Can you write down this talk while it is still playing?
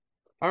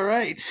All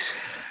right,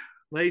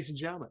 ladies and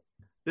gentlemen,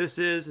 this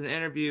is an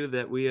interview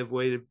that we have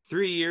waited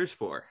 3 years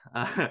for.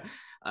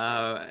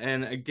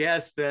 And a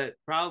guest that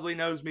probably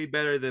knows me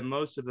better than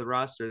most of the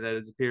roster that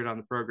has appeared on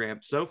the program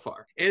so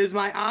far. It is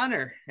my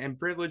honor and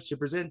privilege to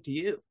present to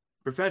you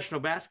professional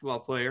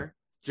basketball player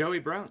Joey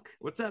Brunk.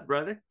 What's up,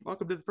 brother?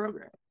 Welcome to the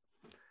program.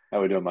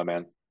 How we doing, my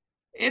man?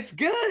 It's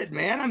good,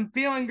 man. I'm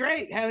feeling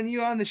great having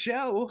you on the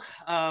show.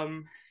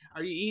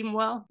 Are you eating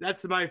well?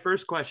 That's my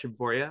first question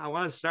for you. I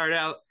want to start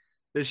out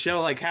this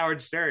show like Howard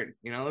Stern.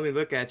 Let me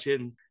look at you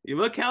and you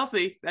look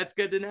healthy. That's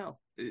good to know.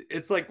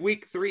 It's like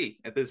week 3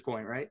 at this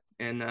point, right?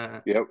 In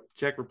Yep,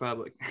 Czech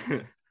Republic.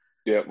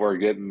 yep. We're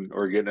getting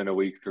into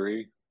week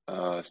three,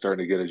 starting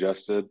to get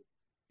adjusted.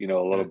 A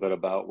little bit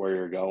about where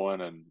you're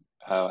going and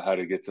how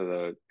to get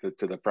to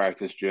the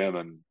practice gym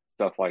and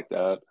stuff like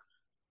that.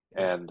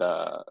 Yeah. And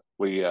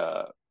we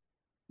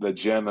the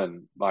gym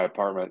and my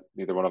apartment,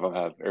 neither one of them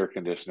have air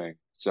conditioning.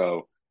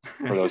 So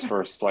for those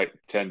first like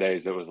 10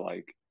 days, it was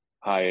like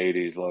high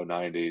 80s, low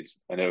 90s,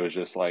 and it was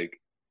just like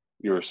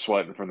you were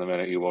sweating from the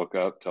minute you woke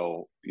up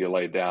till you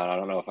laid down. I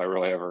don't know if I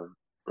really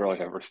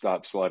ever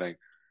stopped sweating,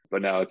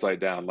 but now it's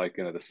like down like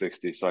into the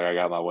 60s. So I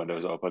got my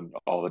windows open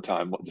all the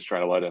time, just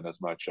trying to let in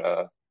as much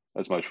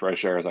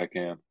fresh air as I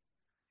can.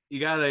 You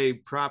got a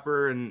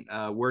proper and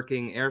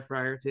working air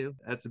fryer too.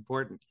 That's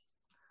important.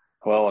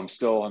 Well, I'm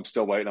still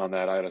waiting on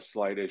that. I had a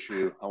slight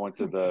issue. I went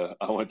to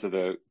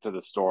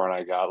the store and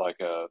I got like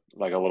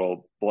a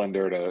little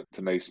blender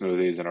to make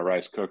smoothies and a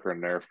rice cooker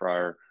and an air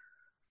fryer.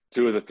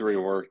 Two of the three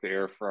worked. The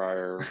air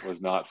fryer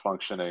was not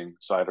functioning,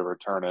 so I had to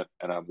return it,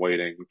 and I'm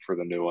waiting for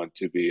the new one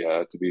to be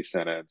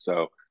sent in.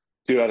 So,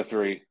 2 out of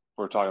 3.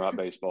 We're talking about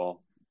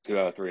baseball. 2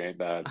 out of 3 ain't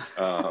bad.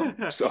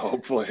 So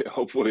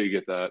hopefully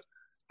you get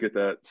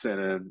that sent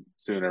in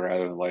sooner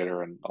rather than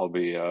later, and I'll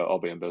be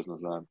in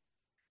business then.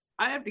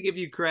 I have to give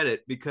you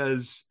credit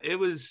because it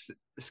was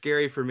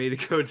scary for me to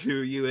go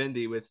to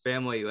UIndy with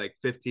family like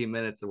 15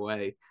 minutes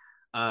away.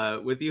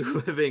 With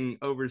you living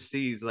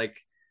overseas, like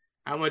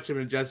how much of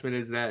an adjustment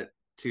is that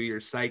to your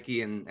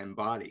psyche and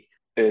body?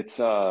 It's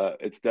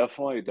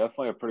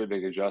definitely a pretty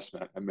big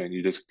adjustment. I mean,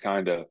 you just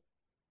kind of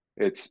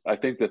it's I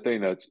think the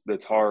thing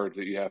that's hard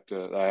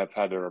that I have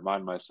had to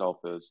remind myself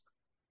is,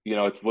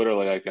 it's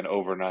literally like an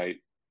overnight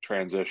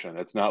transition.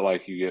 It's not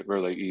like you get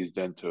really eased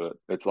into it.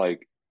 It's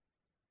like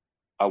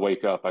I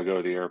wake up, I go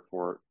to the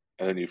airport,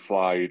 and then you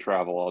fly, you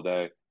travel all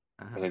day,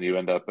 and Uh-huh. then you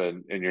end up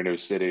in your new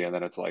city, and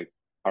then it's like,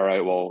 all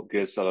right, well,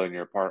 get settled in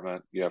your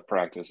apartment. You have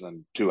practice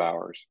in 2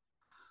 hours,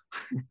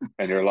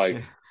 and you're like,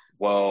 Yeah.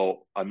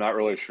 well, I'm not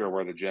really sure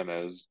where the gym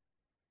is.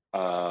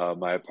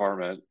 My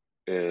apartment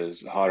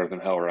is hotter than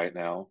hell right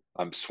now.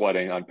 I'm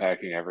sweating,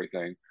 unpacking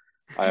everything.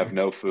 I have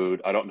no food.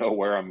 I don't know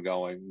where I'm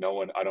going. No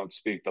one, I don't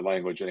speak the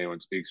language anyone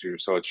speaks here.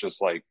 So it's just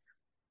like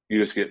you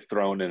just get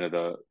thrown into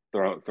the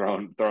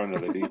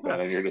deep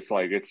end, and you're just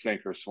like it's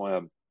sink or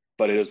swim.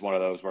 But it is one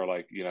of those where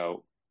like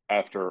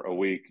after a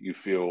week you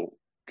feel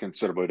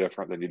considerably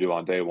different than you do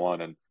on day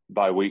one, and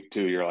by week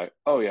two you're like,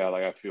 oh yeah,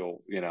 like I feel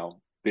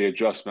the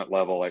adjustment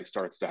level like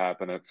starts to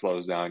happen. It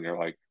slows down. You're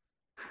like,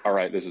 all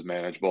right, this is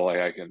manageable. Like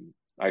I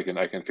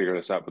can figure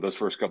this out. But those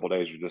first couple of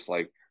days are just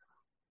like,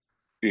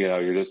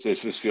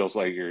 it just feels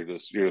like you're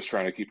just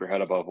trying to keep your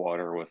head above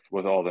water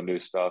with all the new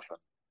stuff.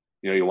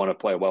 And you want to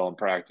play well in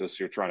practice.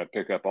 You're trying to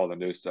pick up all the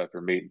new stuff.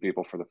 You're meeting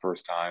people for the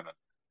first time, and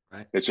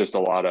Right. it's just a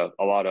lot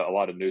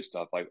of new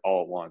stuff like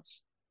all at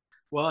once.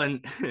 Well,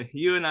 and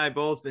you and I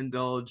both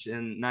indulge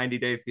in 90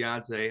 Day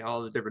Fiance,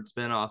 all the different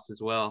spinoffs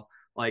as well.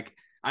 Like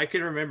I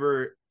can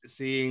remember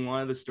seeing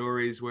one of the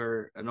stories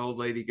where an old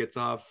lady gets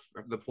off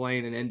the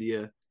plane in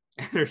India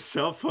and her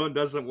cell phone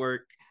doesn't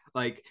work.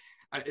 Like,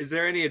 is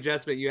there any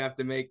adjustment you have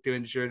to make to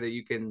ensure that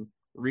you can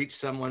reach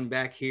someone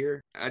back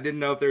here? I didn't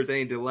know if there was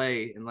any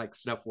delay in like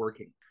stuff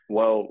working.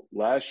 Well,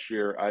 last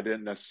year I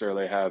didn't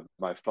necessarily have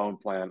my phone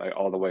plan like,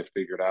 all the way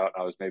figured out.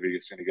 I was maybe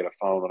just going to get a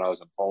phone when I was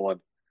in Poland,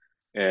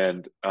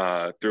 and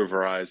through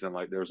Verizon,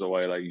 like there's a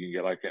way like you can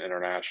get like an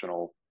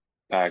international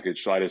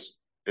package. So I just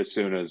as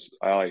soon as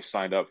I like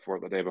signed up for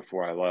it the day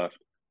before I left.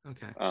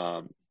 Okay.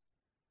 Um,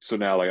 so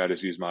now like I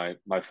just use my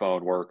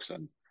phone works,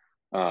 and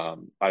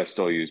I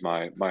still use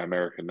my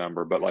American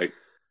number. But like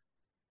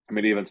I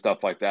mean, even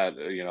stuff like that,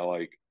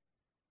 like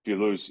if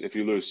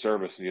you lose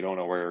service and you don't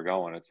know where you're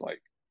going, it's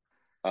like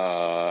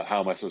how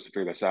am I supposed to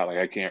figure this out? Like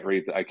I can't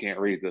read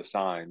the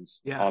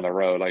signs Yeah. on the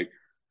road. Like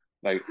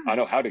I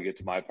know how to get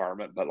to my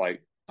apartment, but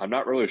like I'm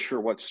not really sure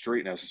what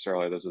street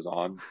necessarily this is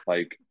on.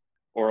 Like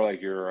or like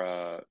if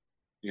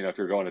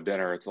you're going to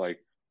dinner, it's like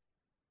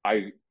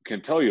I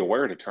can tell you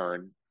where to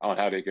turn on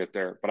how to get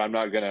there, but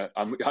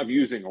I'm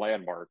using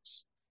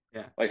landmarks.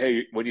 Yeah. Like,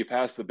 hey, when you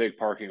pass the big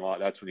parking lot,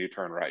 that's when you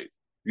turn right.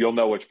 You'll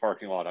know which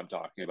parking lot I'm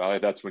talking about.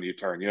 Like, that's when you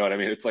turn. You know what I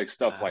mean? It's like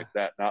stuff Uh, like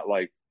that. Not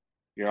like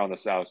you're on the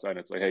south side.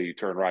 It's like, hey, you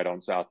turn right on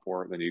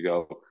Southport, then you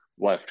go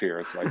left here.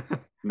 It's like,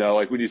 no,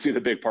 like when you see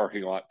the big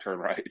parking lot, turn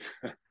right.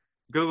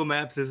 Google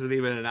Maps isn't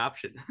even an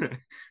option,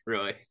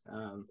 really.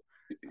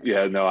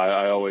 Yeah, no,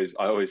 I always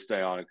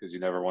stay on it because you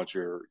never want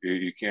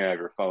you can't have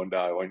your phone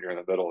die when you're in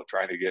the middle of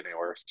trying to get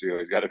anywhere. So you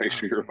always got to make Oh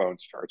sure your man,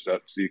 phone's charged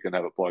up so you can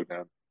have it plugged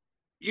in.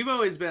 you've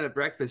always been a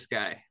breakfast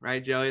guy,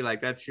 right, Joey?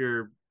 Like that's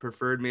your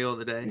preferred meal of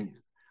the day. Mm.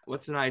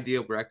 What's an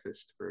ideal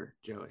breakfast for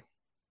Joey?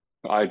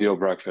 Ideal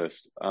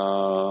breakfast.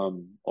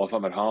 Well, if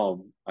I'm at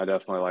home, I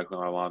definitely like when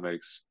my mom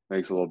makes a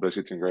little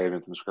biscuits and gravy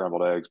and some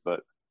scrambled eggs.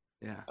 But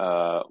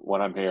Yeah.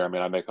 when I'm here, I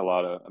mean, I make a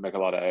lot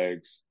of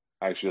eggs.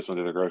 I actually just went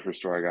to the grocery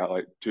store. I got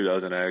like 2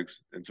 dozen eggs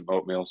and some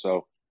oatmeal.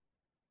 So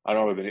I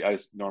don't really, I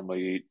just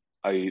normally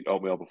I eat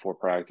oatmeal before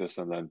practice,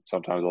 and then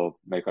sometimes I'll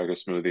make like a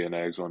smoothie and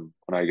eggs when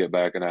I get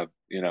back and have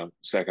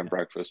second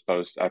breakfast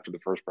post after the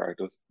first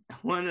practice.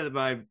 One of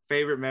my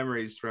favorite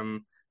memories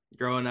from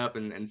growing up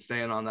and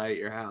staying all night at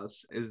your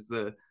house is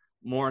the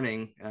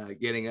morning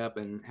getting up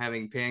and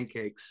having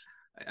pancakes.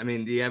 I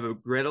mean, do you have a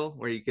griddle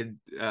where you could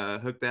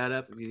hook that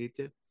up if you need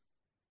to?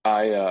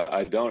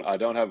 I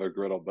don't have a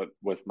griddle, but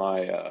with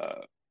my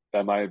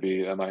that might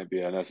be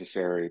a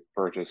necessary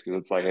purchase because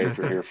it's like, hey, if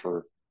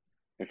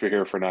you're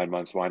here for 9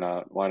 months, why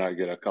not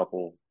get a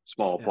couple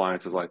small Yeah,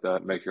 appliances like that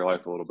and make your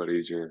life a little bit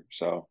easier.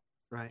 So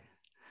right.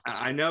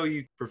 I know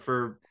you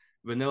prefer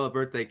vanilla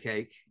birthday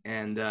cake,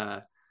 and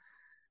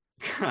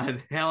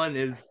God, Helen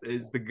is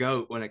the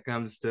goat when it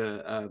comes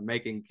to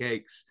making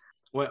cakes.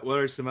 What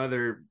are some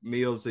other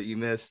meals that you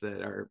miss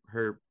that are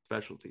her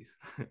specialties?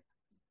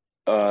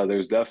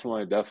 there's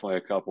definitely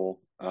a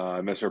couple.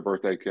 I miss her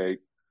birthday cake.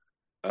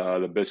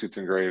 The biscuits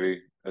and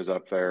gravy is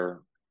up there.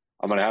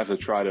 I'm gonna have to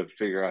try to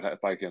figure out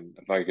if I can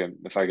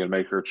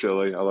make her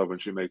chili. I love when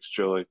she makes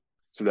chili.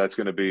 So that's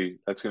gonna be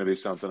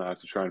something I have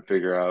to try and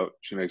figure out.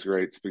 She makes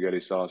great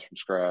spaghetti sauce from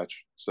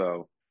scratch.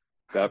 So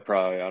that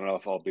probably I don't know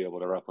if I'll be able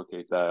to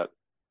replicate that.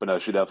 But no,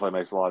 she definitely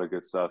makes a lot of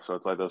good stuff. So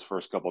it's like those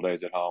first couple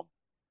days at home.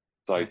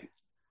 It's Right. like,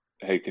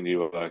 hey, can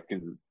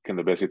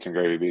the biscuits and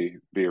gravy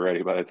be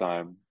ready by the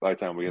time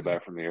we get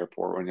back from the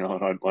airport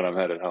when I'm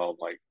headed home?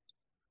 Like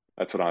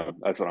that's what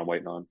I'm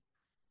waiting on.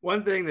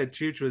 One thing that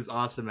Chooch was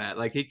awesome at,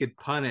 like he could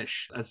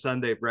punish a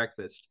Sunday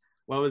breakfast.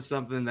 What was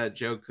something that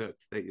Joe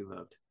cooked that you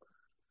loved?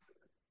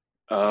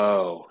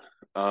 Oh,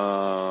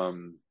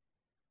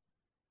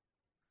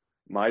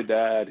 my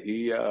dad,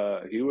 he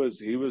was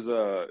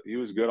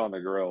good on the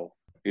grill.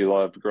 He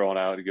loved grilling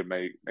out. He could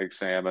make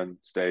salmon,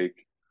 steak.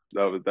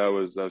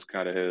 That was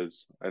kind of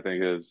his. I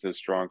think his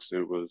strong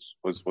suit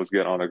was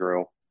getting on the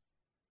grill.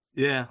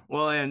 Yeah,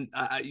 well, and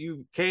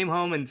you came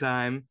home in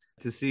time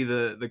to see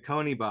the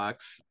Coney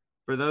box.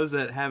 For those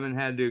that haven't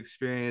had to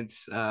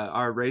experience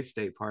our race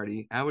day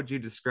party, how would you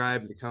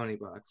describe the Coney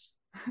box?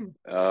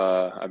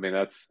 I mean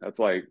that's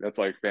like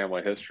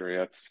family history.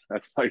 That's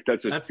just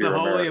That's the pure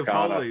holy of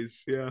Americana.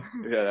 holies. Yeah.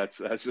 Yeah, that's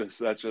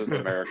just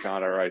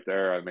Americana right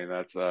there. I mean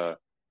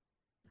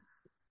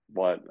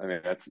what I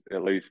mean that's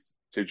at least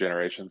two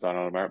generations. I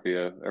don't know.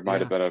 There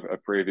might have Yeah. been a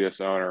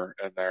previous owner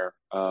in there.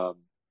 But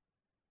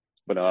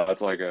no,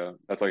 that's like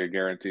a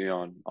guarantee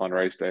on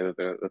race day that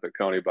the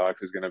Coney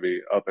box is going to be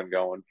up and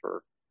going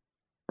for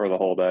the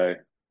whole day.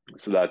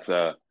 So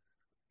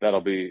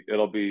it'll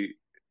be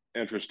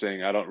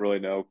interesting. I don't really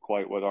know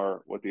quite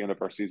what the end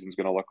of our season is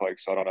going to look like,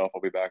 so I don't know if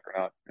I'll be back or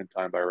not in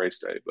time by race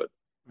day. But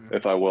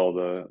if I will,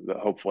 the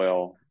hopefully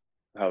I'll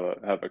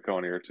have a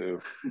Coney or two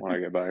when I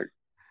get back.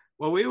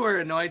 Well, we were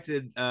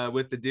anointed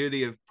with the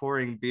duty of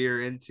pouring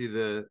beer into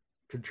the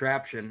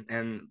contraption.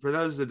 And for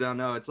those that don't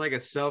know, it's like a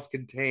self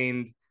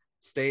contained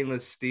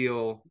stainless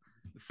steel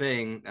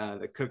thing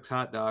that cooks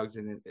hot dogs.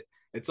 And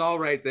it's all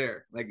right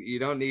there. Like you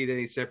don't need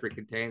any separate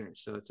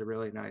containers. So it's a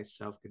really nice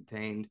self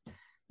contained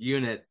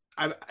unit.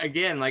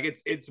 Again, like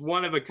it's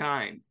one of a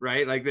kind,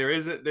 right? Like there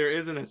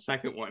isn't a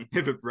second one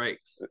if it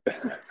breaks.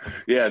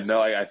 Yeah,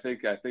 no, I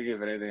think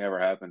if anything ever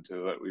happened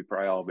to it, we'd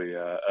probably all be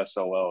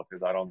SOL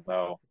because I don't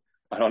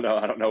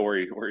know where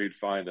you'd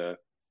find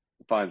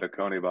the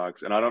Coney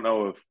box, and I don't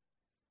know if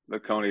the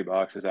Coney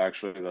box is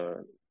actually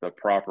the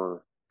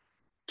proper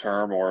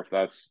term or if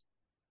that's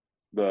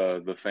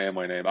the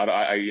family name.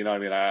 You know what I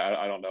mean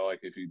I don't know like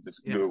if you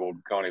just Yeah.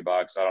 Googled Coney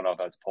box, I don't know if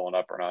that's pulling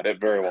up or not.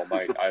 It very well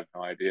might. I have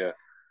no idea.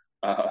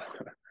 Uh,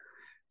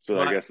 so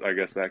Well, I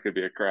guess that could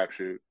be a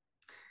crapshoot.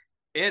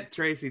 Aunt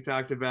Tracy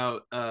talked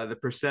about the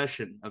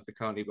procession of the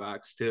Coney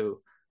box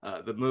too,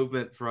 the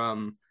movement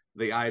from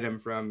the item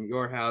from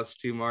your house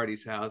to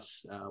Marty's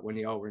house when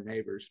y'all were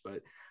neighbors. But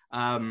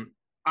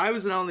I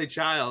was an only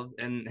child,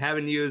 and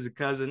having you as a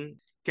cousin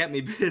kept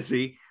me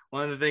busy.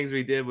 One of the things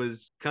we did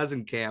was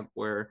cousin camp,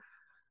 where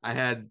I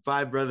had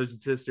five brothers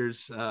and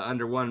sisters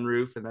under one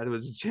roof, and that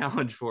was a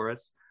challenge for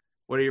us.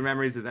 What are your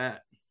memories of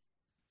that?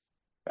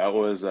 That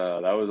was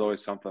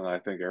always something that I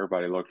think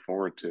everybody looked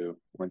forward to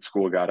when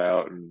school got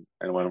out and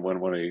when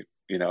we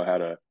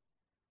had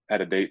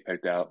a date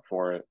picked out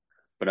for it.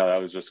 But no, that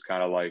was just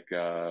kind of like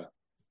I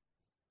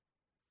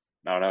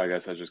don't know. I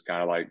guess that's just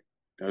kind of like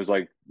it was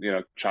like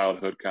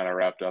childhood kind of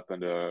wrapped up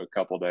into a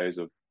couple of days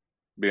of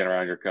being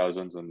around your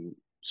cousins and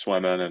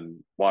swimming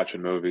and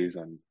watching movies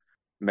and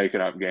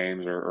making up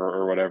games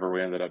or whatever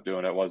we ended up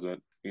doing. It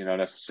wasn't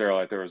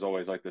necessarily like there was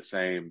always like the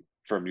same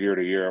from year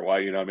to year. Why,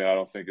 I mean, I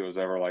don't think it was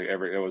ever like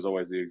it was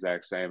always the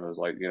exact same. It was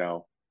like,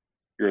 you're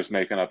just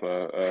making up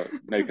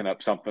making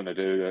up something to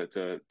do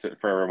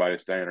for everybody to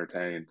stay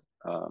entertained.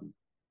 But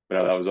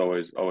no, that was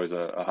always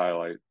a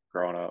highlight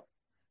growing up.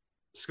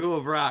 School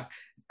of Rock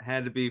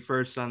had to be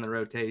first on the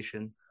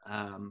rotation.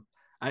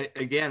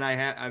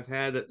 I've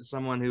had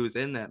someone who was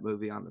in that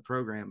movie on the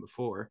program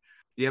before.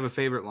 Do you have a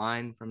favorite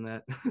line from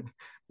that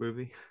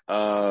movie?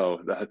 Oh,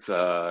 that's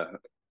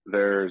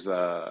there's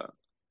uh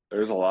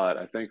there's a lot.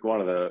 I think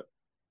one of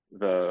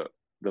the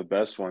the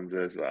best ones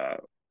is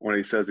when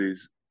he says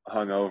he's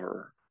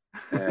hungover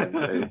and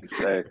they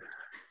say,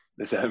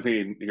 "Does that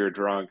mean you're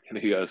drunk?" And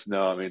he goes,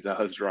 "No, it means I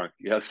was drunk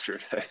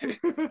yesterday."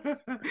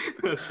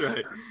 That's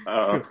right.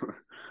 um,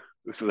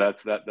 so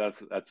that's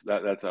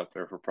up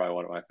there for probably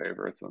one of my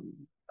favorites. And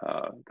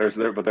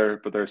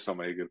there's so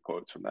many good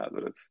quotes from that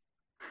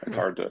it's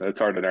hard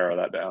to narrow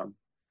that down.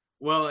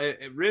 Well,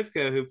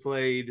 Rivka, who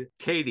played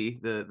Katie,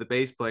 the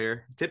bass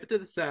player, tip it to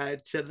the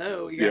side.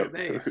 Hello, you got a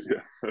Yep. bass.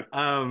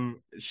 Yeah.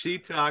 She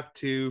talked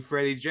to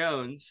Freddie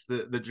Jones,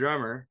 the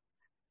drummer,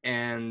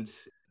 and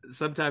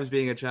sometimes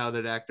being a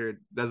childhood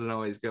actor doesn't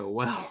always go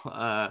well.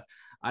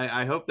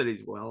 I hope that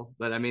he's well,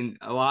 but I mean,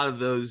 a lot of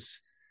those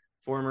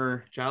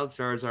former child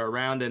stars are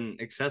around and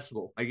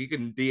accessible. Like you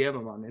can DM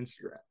them on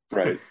Instagram,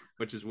 Right.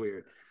 which is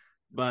weird.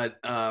 But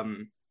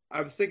I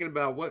was thinking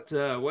about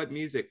what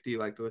music do you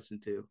like to listen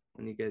to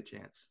when you get a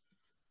chance?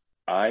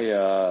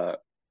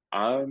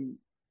 I'm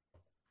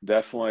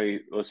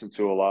definitely listen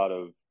to a lot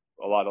of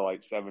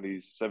like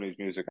 70s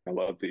music. I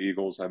love the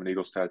Eagles. I have an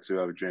Eagles tattoo.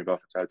 I have a Jimmy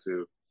Buffett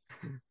tattoo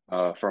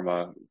from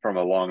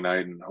a long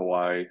night in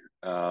Hawaii.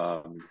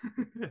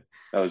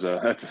 That's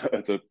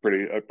a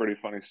pretty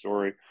funny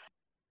story.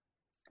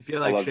 You feel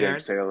I like love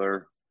James Sharon?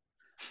 Taylor.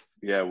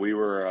 Yeah, we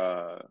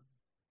were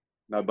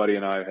my buddy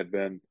and I had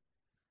been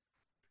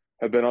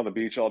on the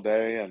beach all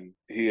day, and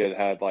he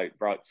had like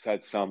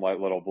had some like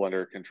little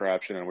blender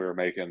contraption, and we were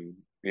making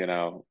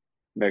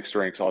mixed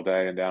drinks all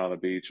day and down on the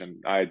beach.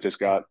 And I had just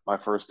got my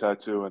first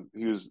tattoo, and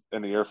he was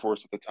in the Air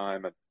Force at the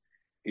time, and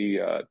he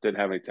didn't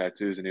have any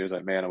tattoos, and he was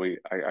like, "Man,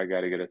 I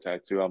got to get a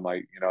tattoo." I'm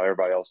like,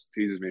 everybody else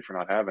teases me for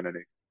not having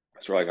any,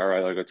 so we're like, "All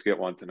right, like let's get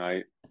one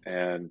tonight."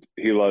 And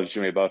he loves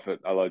Jimmy Buffett.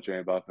 I love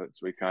Jimmy Buffett,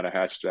 so we kind of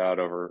hatched it out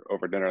over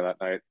dinner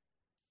that night.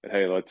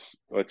 Hey, let's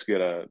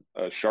get a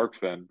shark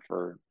fin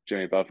for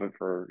Jimmy Buffett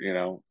for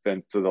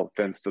fins to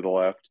the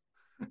left,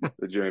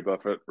 the Jimmy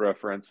Buffett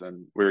reference,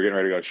 and we were getting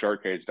ready to go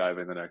shark cage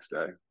diving the next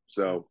day.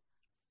 So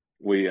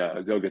we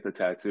go get the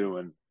tattoo,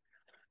 and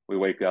we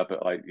wake up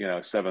at like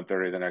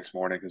 7:30 the next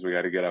morning because we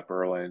got to get up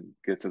early and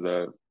get to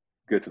the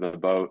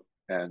boat.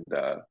 And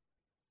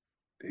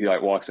he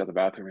like walks out the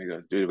bathroom. And he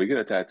goes, "Dude, did we get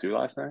a tattoo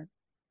last night?"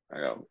 I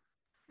go,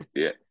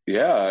 "Yeah,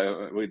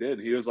 yeah, we did."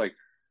 He was like,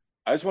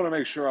 "I just want to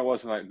make sure I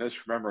wasn't like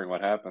misremembering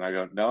what happened." I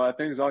go, "No, that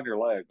thing's on your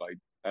leg. Like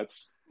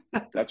that's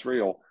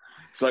real."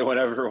 It's like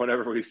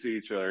whenever we see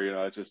each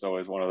other, it's just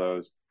always one of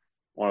those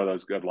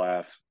good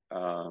laughs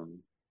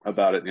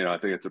about it. I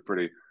think it's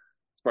probably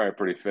a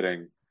pretty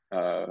fitting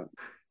uh,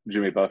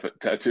 Jimmy Buffett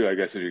tattoo, I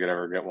guess, if you could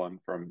ever get one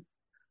from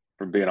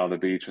being on the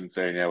beach and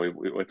saying, "Yeah,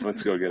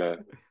 let's go get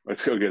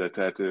a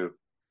tattoo."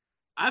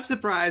 I'm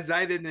surprised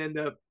I didn't end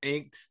up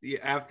inked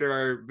after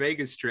our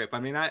Vegas trip.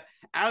 I mean, I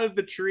out of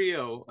the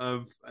trio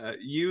of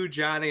you,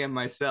 Johnny, and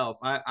myself,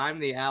 I'm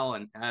the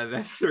Allen out of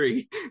that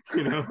three.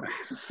 You know,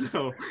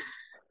 so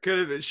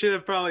could have should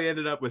have probably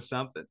ended up with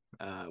something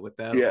with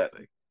that whole Yeah,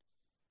 thing.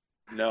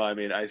 no, I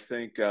mean, I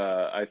think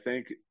the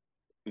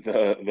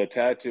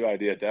tattoo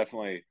idea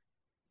definitely.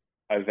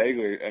 I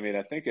mean,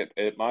 I think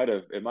it might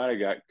have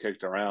got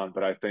kicked around,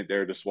 but I think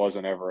there just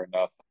wasn't ever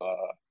enough.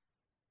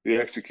 The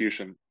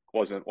execution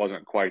wasn't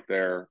quite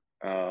there.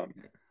 But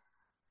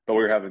we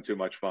were having too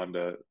much fun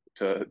to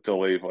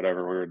leave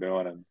whatever we were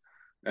doing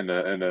and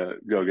to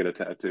go get a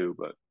tattoo.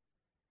 But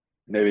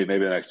maybe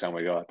the next time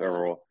we go out there,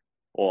 we'll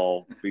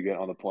all be getting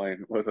on the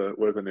plane with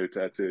a new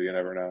tattoo. You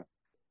never know.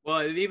 Well,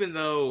 and even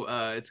though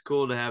it's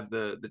cool to have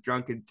the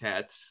drunken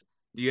tats,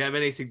 do you have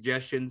any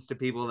suggestions to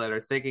people that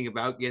are thinking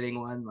about getting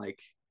one, like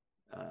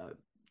uh,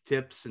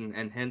 tips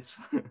and hints?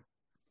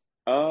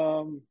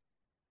 Um,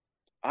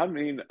 I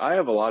mean, I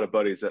have a lot of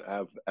buddies that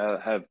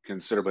have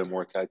considerably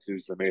more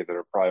tattoos than me that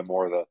are probably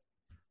more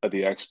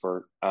the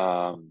expert. But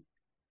I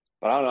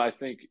don't know. I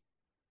think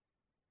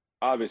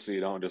obviously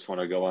you don't just want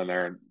to go in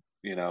there and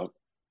you know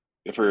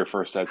for your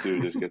first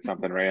tattoo just get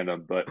something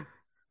random. But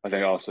I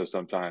think also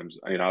sometimes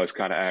I was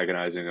kind of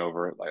agonizing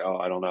over it, like, oh,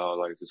 I don't know,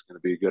 like is this going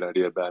to be a good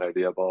idea, bad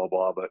idea, blah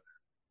blah blah.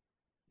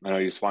 But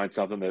you just find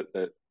something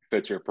that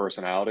fits your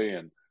personality,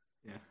 and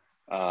Yeah.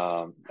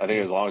 I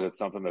think as long as it's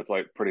something that's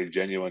like pretty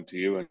genuine to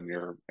you and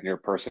your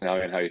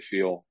personality and how you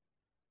feel,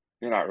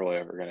 you're not really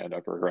ever going to end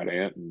up regretting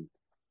it. And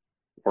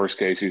worst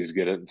case, you just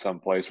get it in some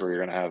place where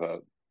you're going to have a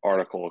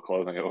article of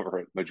clothing over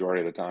it majority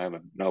of the time,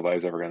 and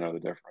nobody's ever going to know the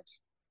difference.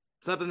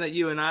 Something that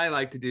you and I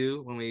like to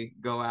do when we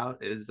go out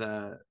is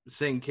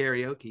sing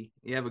karaoke.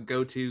 You have a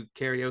go-to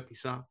karaoke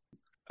song?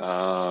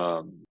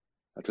 Um,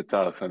 That's a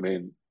tough. I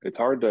mean, it's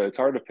hard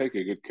to pick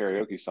a good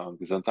karaoke song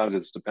because sometimes it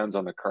just depends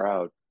on the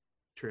crowd.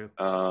 True.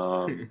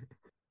 Um,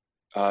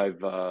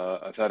 I've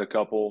had a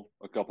couple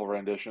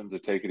renditions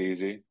of "Take It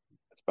Easy."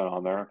 It's been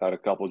on there. I've had a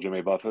couple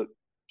Jimmy Buffett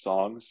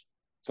songs.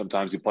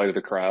 Sometimes you play to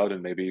the crowd,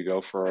 and maybe you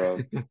go for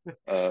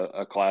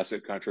a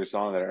classic country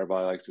song that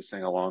everybody likes to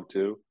sing along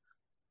to.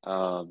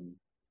 Um,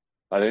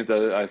 I think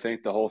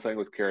the whole thing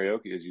with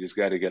karaoke is you just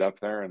got to get up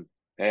there and,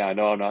 hey, I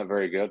know I'm not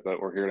very good,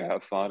 but we're here to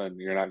have fun, and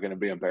you're not going to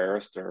be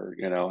embarrassed, or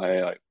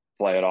hey, like,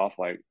 play it off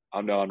like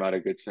I know I'm not a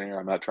good singer.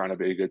 I'm not trying to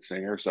be a good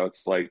singer, so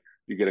it's like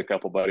you get a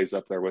couple buddies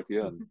up there with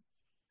you, and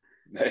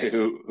hey,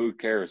 who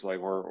cares? Like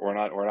we're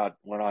not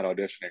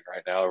auditioning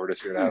right now. We're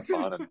just here to have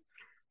fun and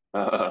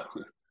uh,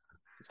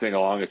 sing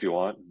along if you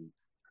want.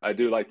 I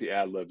do like the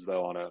ad libs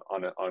though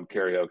on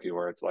karaoke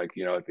where it's like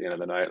at the end of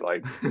the night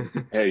like,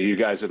 hey, you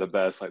guys are the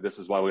best. Like this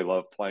is why we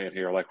love playing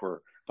here. Like we're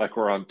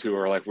on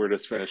tour. Like we're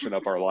just finishing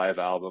up our live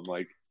album.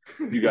 Like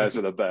you guys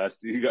are the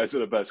best. You guys are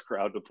the best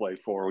crowd to play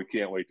for. We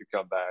can't wait to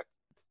come back.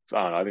 So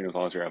I don't know. I think as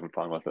long as you're having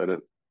fun with it,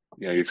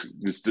 you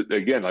just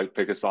again like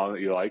pick a song that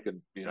you like and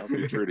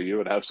be true to you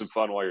and have some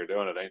fun while you're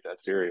doing it. Ain't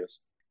that serious?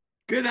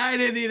 Good night,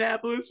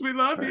 Indianapolis. We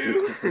love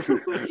you.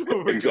 That's what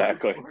we're going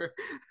Exactly. for.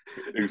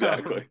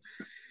 Exactly.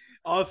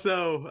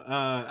 Also,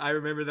 I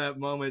remember that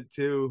moment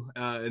too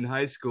in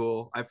high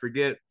school. I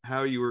forget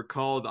how you were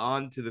called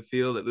onto the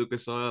field at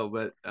Lucas Oil,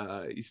 but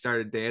you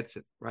started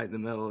dancing right in the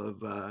middle of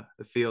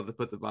the field to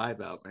put the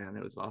vibe out. Man,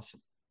 it was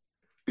awesome.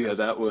 That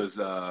Yeah, was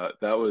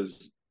that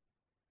was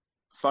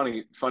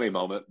funny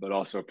moment, but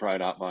also probably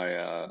not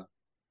my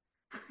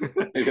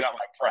maybe not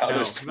my no,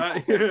 proudest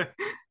not moment.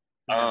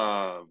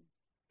 yeah.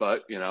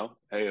 But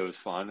hey, it was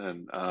fun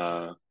and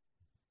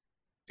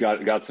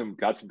got some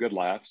good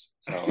laughs.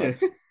 So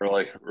that's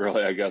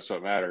really I guess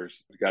what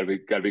matters. You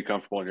gotta be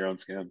comfortable in your own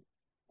skin.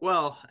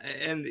 Well,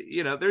 and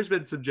there's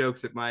been some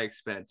jokes at my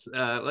expense.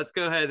 Let's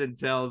go ahead and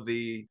tell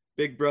the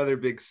big brother,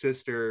 big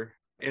sister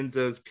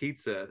Enzo's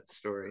pizza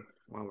story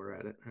while we're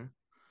at it. Huh?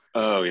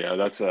 Oh yeah,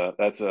 that's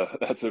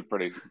a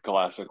pretty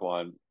classic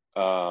one.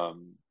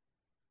 Um,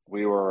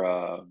 we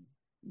were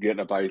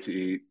getting a bite to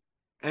eat.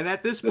 And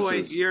at this This point,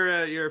 is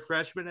you're a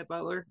freshman at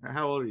Butler. Or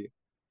how old are you?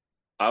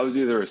 I was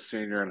either a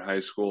senior in high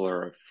school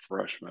or a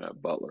freshman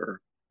at Butler.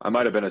 I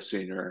might have Okay. been a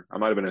senior. I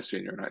might have been a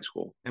senior in high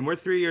school. And we're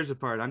 3 years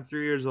apart. I'm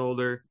 3 years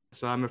older,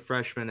 so I'm a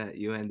freshman at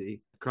UND,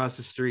 across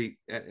the street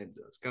at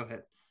Enzo's. Go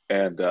ahead.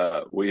 And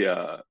we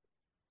are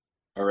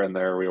in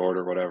there, we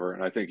order whatever,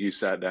 and I think you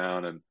sat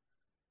down and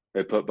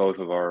they put both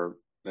of our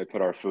they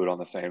put our food on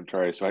the same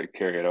tray so I could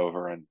carry it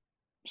over. And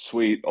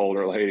sweet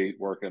older lady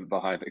working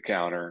behind the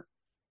counter,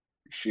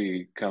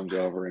 she comes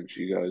over and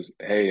she goes,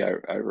 "Hey,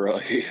 I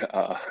really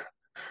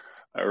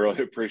I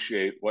really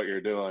appreciate what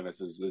you're doing. This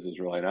is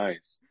really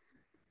nice."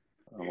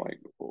 I'm like,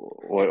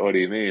 what do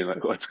you mean?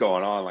 Like, what's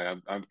going on? Like,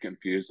 I'm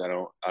confused. I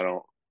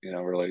don't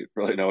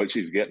really know what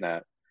she's getting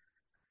at.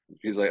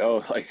 She's like,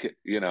 oh, like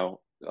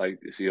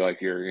see,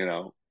 like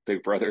your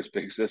big brothers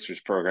big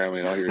sisters program.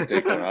 You're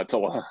taking them out to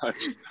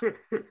lunch.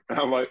 And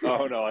I'm like,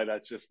 oh no, like,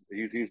 that's just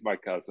he's my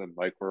cousin.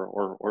 Like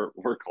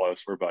we're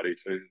close, we're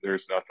buddies. So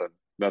there's nothing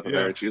there.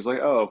 Yeah. And she's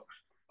like, oh,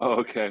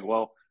 okay,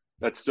 well.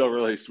 That's still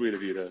really sweet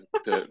of you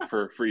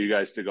for you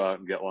guys to go out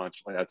and get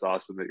lunch. Like that's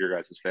awesome that your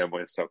guys'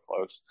 family is so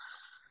close.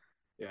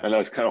 Yeah. And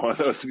that's kind of one of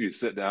those when you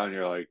sit down, and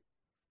you're like,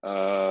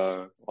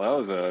 well,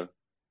 that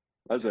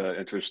was a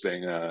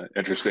interesting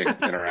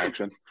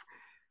interaction.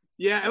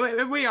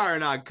 Yeah, we are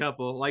an odd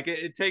couple. Like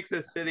it takes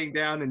us sitting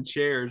down in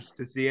chairs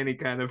to see any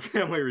kind of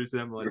family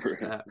resemblance.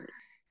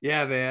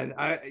 Yeah, man.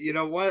 You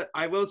know what?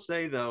 I will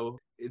say though,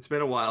 it's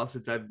been a while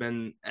since I've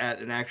been at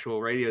an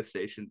actual radio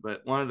station, but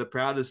one of the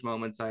proudest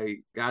moments I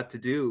got to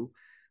do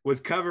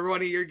was cover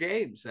one of your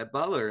games at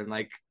Butler and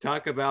like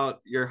talk about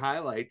your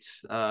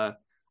highlights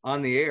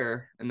on the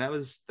air, and that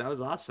was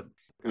awesome.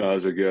 It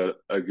was a good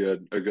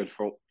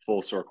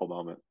full circle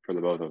moment for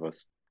the both of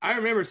us. I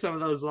remember some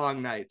of those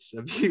long nights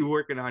of you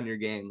working on your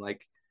game.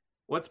 Like,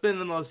 what's been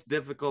the most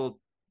difficult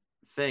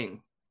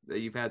thing that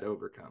you've had to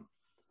overcome?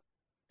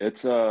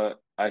 It's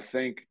I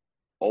think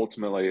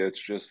ultimately it's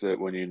just that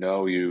when you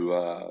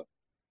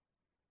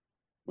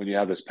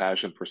have this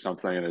passion for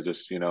something and it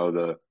just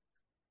the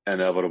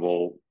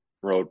inevitable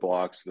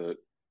roadblocks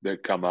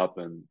that come up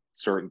and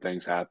certain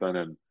things happen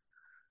and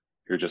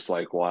you're just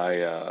like why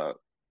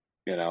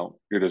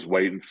you're just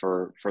waiting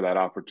for that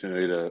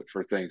opportunity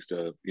for things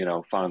to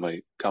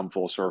finally come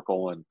full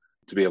circle and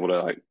to be able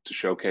to like to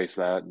showcase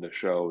that and to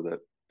show that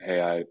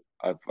hey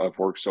I've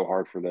worked so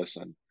hard for this.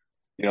 And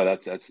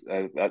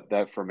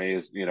that for me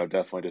is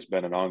definitely just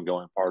been an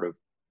ongoing part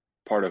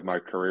of my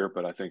career.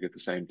 But I think at the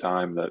same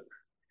time that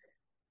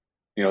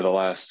the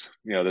last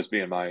this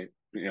being my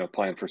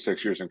playing for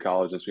 6 years in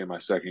college, this being my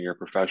second year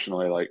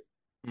professionally, like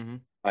Mm-hmm.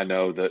 I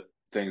know that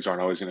things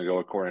aren't always going to go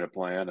according to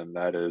plan, and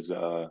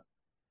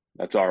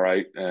that's all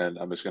right. And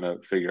I'm just going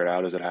to figure it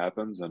out as it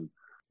happens. And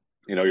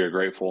you're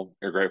grateful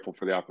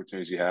for the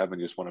opportunities you have,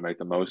 and you just want to make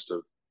the most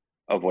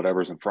of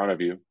whatever's in front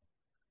of you.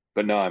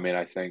 But no, I mean,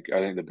 I think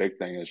the big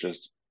thing is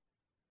just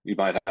you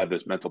might have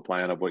this mental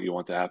plan of what you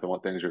want to happen,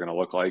 what things are going to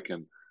look like,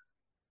 and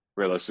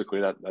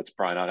realistically, that's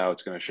probably not how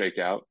it's going to shake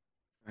out.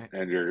 Right.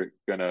 And you're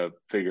going to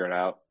figure it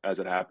out as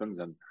it happens.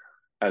 And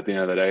at the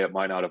end of the day, it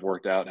might not have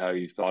worked out how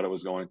you thought it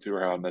was going to,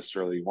 or how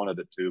necessarily you wanted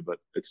it to, but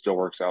it still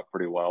works out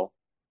pretty well.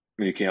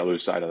 And you can't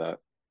lose sight of that.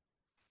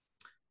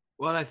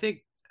 Well, I think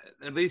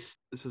at least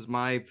this was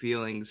my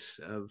feelings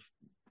of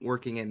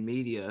working in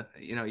media.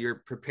 You know,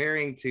 you're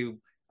preparing to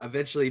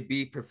eventually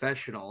be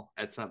professional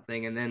at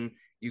something, and then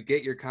you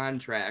get your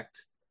contract.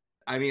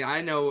 I mean,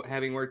 I know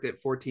having worked at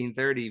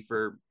 1430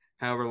 for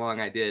however long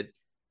I did,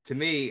 to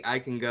me, I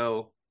can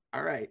go,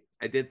 all right,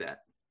 I did that.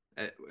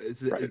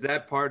 Is Right.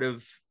 that part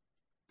of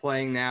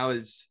playing now?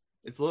 Is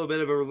it's a little bit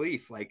of a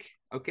relief, like,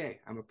 okay,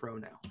 I'm a pro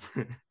now.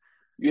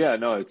 Yeah,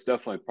 no, it's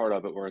definitely part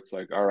of it where it's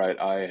like, all right,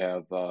 I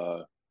have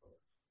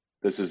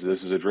this is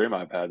a dream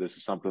I've had. This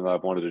is something that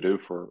I've wanted to do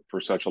for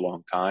such a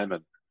long time.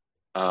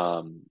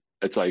 And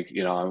it's like,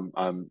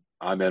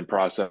 I'm in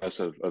process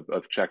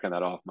of checking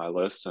that off my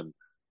list. And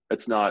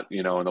it's not,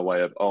 in the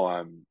way of, oh,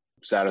 I'm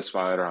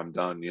satisfied or I'm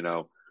done,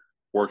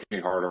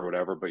 working hard or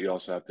whatever, but you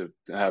also have to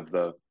have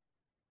the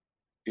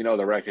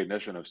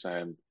recognition of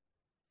saying,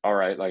 all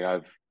right, like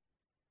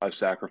I've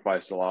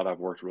sacrificed a lot. I've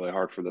worked really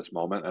hard for this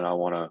moment, and I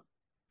want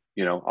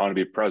to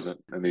be present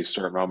in these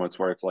certain moments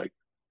where it's like,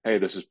 hey,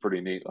 this is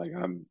pretty neat. Like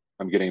I'm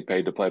getting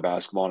paid to play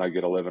basketball, and I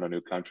get to live in a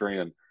new country.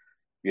 And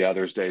yeah,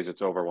 there's days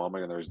it's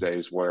overwhelming, and there's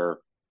days where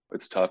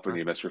it's tough, and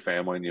you miss your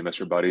family, and you miss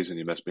your buddies, and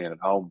you miss being at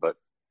home. But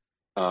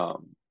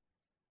um,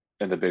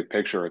 in the big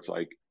picture, it's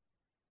like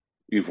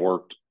you've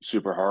worked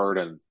super hard,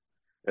 and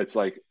it's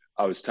like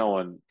I was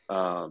telling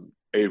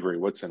Avery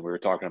Woodson, we were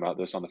talking about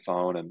this on the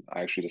phone, and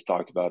I actually just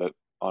talked about it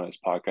on his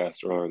podcast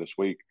earlier this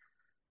week.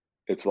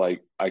 It's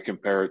like I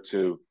compare it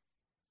to,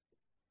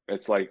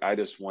 it's like I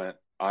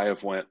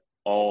have went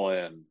all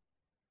in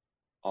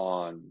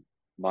on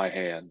my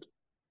hand,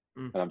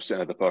 Mm. and I'm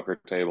sitting at the poker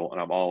table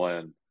and I'm all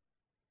in,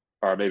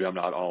 or maybe I'm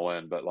not all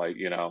in, but like,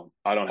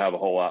 I don't have a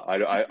whole lot.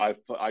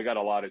 I got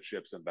a lot of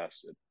chips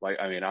invested. Like,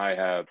 I mean, I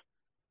have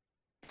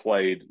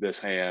played this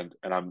hand,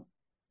 and I'm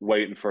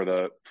waiting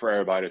for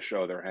everybody to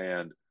show their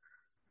hand,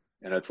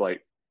 and it's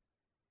like,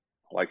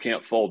 well, I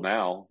can't fold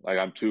now. Like,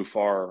 I'm too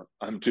far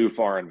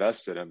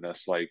invested in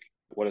this. Like,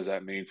 what does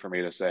that mean for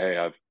me to say, hey,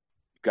 I've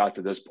got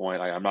to this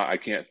point? I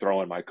can't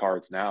throw in my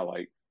cards now.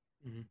 Like,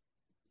 Mm-hmm.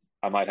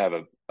 I might have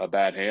a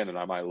bad hand and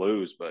I might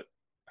lose, but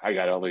I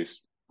got to at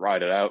least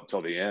ride it out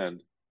till the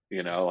end.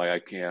 Like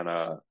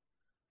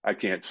I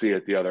can't see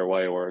it the other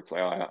way where it's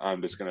like,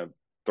 I'm just gonna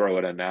throw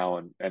it in now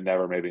and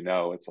never maybe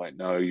know. It's like,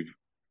 no,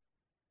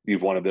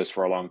 you've wanted this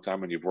for a long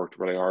time and you've worked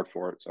really hard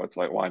for it. So it's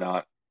like, why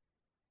not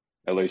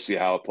at least see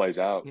how it plays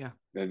out? Yeah.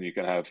 Then you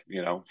can have,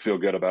 feel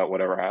good about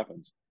whatever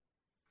happens.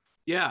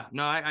 Yeah,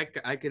 no, I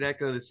could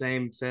echo the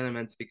same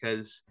sentiments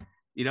because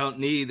you don't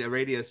need a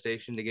radio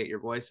station to get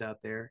your voice out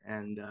there.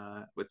 And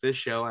with this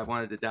show, I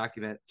wanted to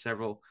document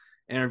several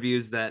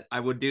interviews that I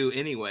would do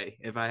anyway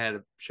if I had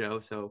a show.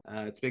 So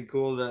it's been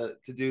cool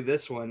to do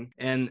this one.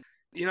 And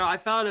I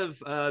thought of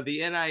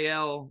the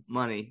NIL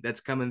money that's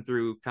coming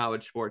through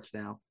college sports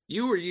now.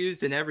 You were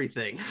used in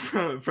everything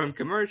from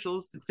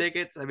commercials to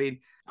tickets. I mean,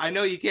 I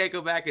know you can't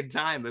go back in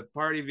time, but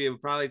part of you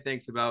probably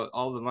thinks about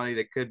all the money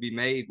that could be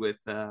made with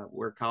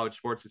where college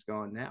sports is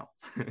going now.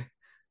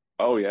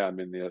 Oh yeah, I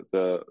mean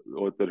the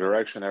with the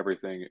direction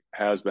everything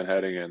has been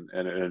heading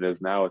and it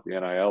is now at the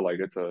NIL, like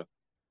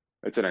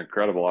it's an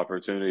incredible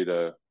opportunity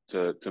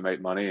to make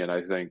money. And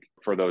I think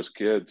for those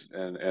kids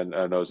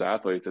and those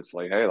athletes, it's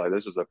like, hey, like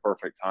this is a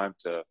perfect time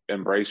to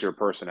embrace your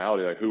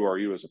personality. Like, who are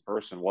you as a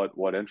person?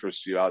 What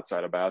interests you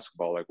outside of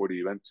basketball? Like, what are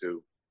you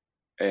into?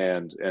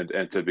 And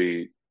to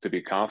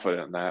be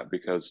confident in that,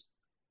 because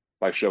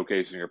by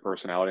showcasing your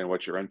personality and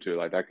what you're into,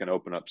 like that can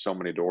open up so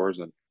many doors.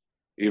 And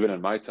even in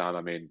my time,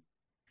 I mean,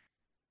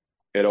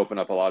 it opened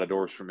up a lot of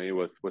doors for me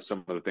with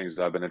some of the things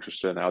that I've been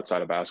interested in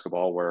outside of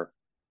basketball, where,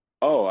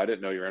 oh, I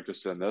didn't know you're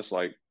interested in this.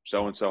 Like,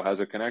 so and so has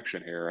a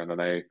connection here. And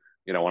then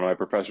one of my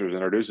professors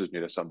introduces me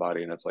to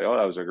somebody, and it's like, oh,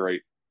 that was a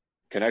great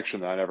connection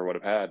that I never would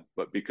have had.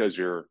 But because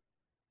you're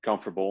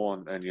comfortable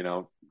and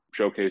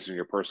showcasing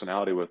your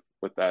personality with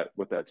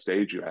that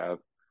stage you have,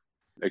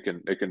 it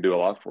can do a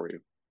lot for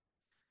you.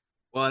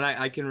 Well, and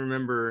I can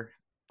remember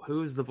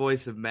who's the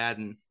voice of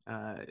Madden.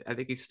 I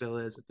think he still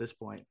is at this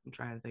point. I'm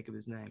trying to think of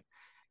his name.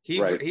 He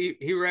Right.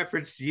 he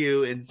referenced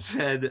you and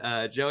said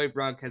Joey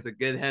Brunk has a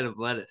good head of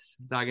lettuce,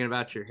 talking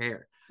about your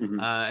hair. Mm-hmm.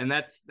 And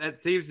that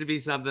seems to be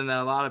something that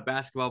a lot of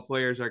basketball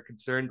players are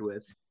concerned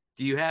with.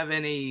 Do you have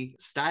any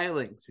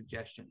styling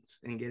suggestions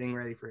in getting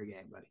ready for a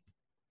game, buddy?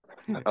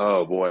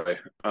 Oh boy.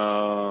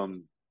 I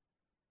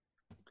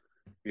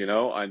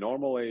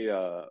normally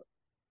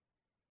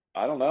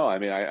I don't know. I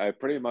mean, I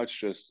pretty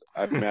much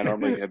I mean, I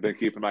normally have been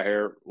keeping my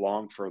hair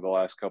long for the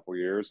last couple of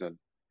years, and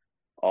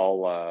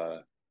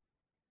I'll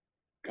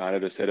kind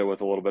of just hit it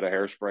with a little bit of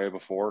hairspray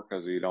before,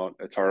 because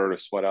it's harder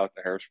to sweat out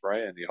the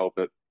hairspray, and you hope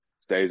it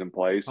stays in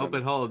place. Hope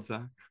And it holds, huh?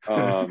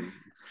 um,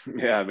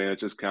 yeah, I mean,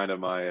 it's just kind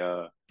of I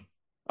don't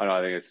know,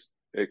 I think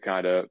it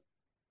kind of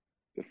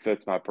it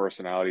fits my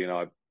personality.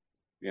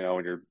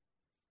 when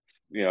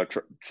you're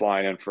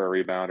flying in for a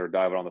rebound or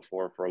diving on the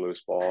floor for a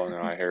loose ball, and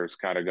then my hair is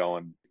kind of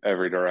going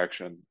every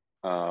direction.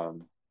 I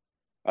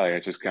think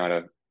it's just kind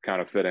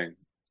of fitting.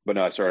 But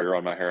no, I started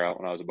growing my hair out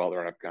when I was a butler,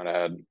 and I've kind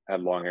of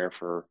had long hair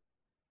for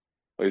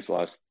at least the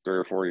last 3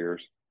 or 4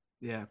 years.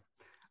 Yeah.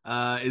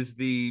 Is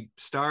the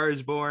Star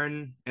is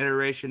Born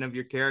iteration of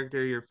your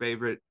character your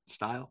favorite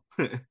style?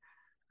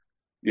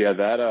 Yeah,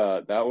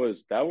 that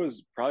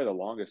was probably the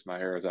longest my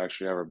hair has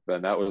actually ever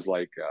been. That was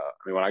like,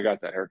 when I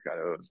got that haircut,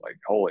 it was like,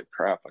 holy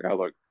crap! Like I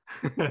look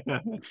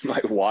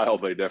like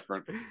wildly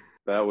different.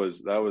 That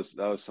was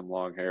some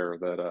long hair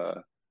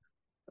that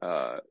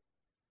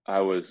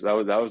that was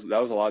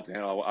a lot to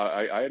handle.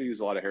 I had to use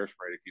a lot of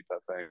hairspray to keep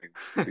that thing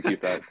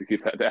to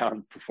keep that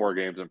down before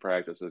games and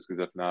practices, because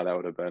if not, that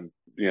would have been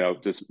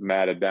just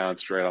matted down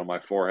straight on my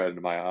forehead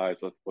and my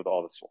eyes with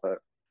all the sweat.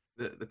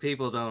 The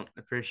people don't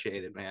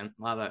appreciate it, man.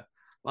 A lot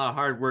of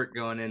hard work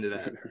going into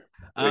that.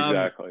 Um,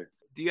 Exactly.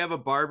 do you have a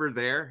barber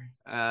there?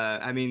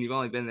 I mean, you've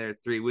only been there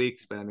 3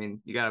 weeks, but I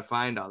mean, you got to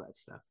find all that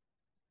stuff.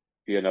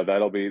 No,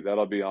 that'll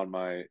be on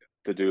my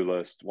to-do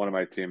list. One of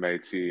my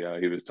teammates, he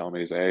was telling me,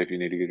 he's like, hey, if you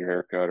need to get your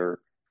hair cut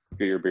or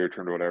get your beard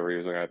trimmed or whatever, he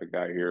was like, I have a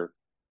guy here.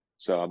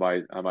 So I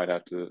might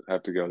have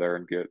to go there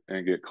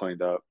and get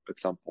cleaned up at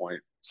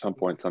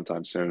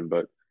sometime soon.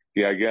 But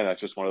yeah, again,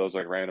 that's just one of those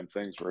like random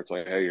things where it's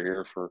like, hey, you're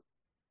here for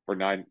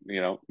 9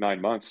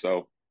 months,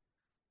 so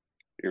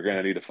you're going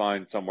to need to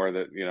find somewhere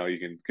that you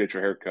can get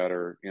your hair cut,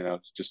 or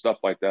just stuff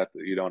like that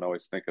you don't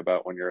always think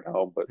about when you're at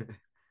home, but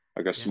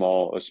like a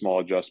Yeah. small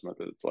adjustment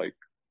that it's like,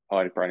 oh,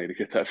 I probably need to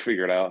get that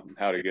figured out and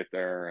how to get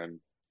there, and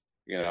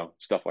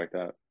stuff like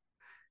that.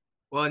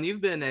 Well, and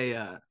you've been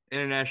a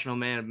international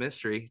man of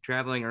mystery,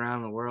 traveling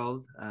around the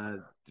world,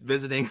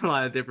 visiting a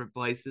lot of different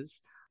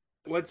places.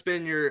 What's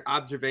been your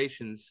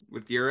observations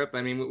with Europe?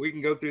 I mean, we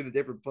can go through the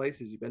different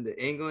places. You've been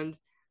to England,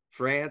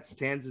 France,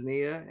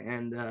 Tanzania,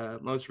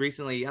 and most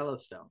recently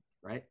Yellowstone,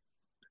 right?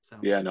 So,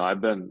 Yeah, no,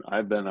 I've been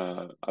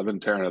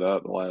tearing it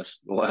up the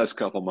last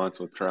couple months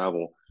with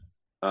travel.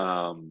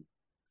 Um,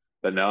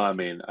 but no, I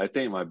mean, I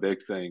think my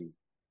big thing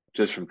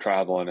just from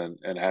traveling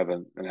and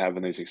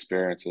having these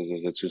experiences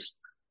is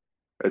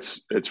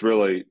it's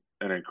really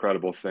an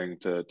incredible thing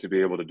to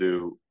be able to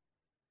do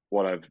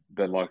what I've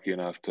been lucky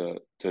enough to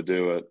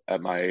do it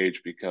at my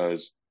age,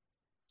 because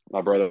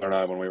my brother and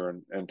I, when we were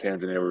in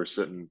Tanzania, we were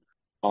sitting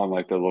on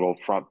like the little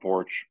front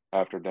porch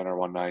after dinner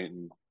one night,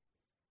 and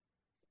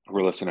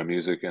we're listening to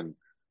music, and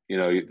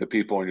the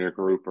people in your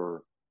group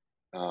are,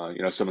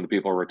 some of the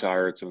people are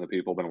retired, some of the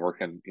people have been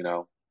working,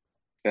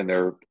 in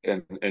their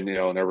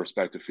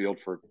respective field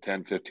for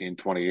 10, 15,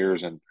 20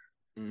 years, and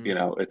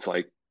mhm. it's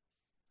like,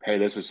 hey,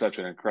 this is such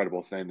an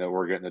incredible thing that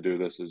we're getting to do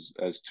this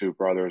as two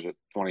brothers at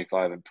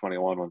 25 and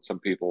 21, when some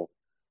people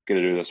get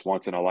to do this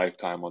once in a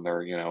lifetime when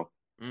they're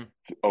Mm,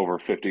 over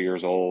 50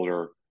 years old,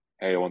 or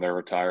hey, when they're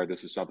retired,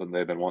 this is something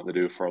they've been wanting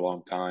to do for a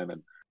long time,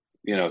 and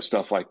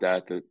stuff like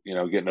that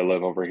getting to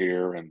live over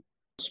here and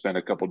spend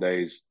a couple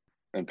days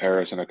in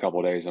Paris and a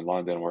couple days in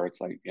London, where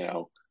it's like,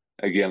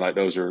 again, like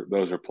those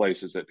are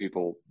places that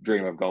people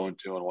dream of going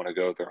to and want to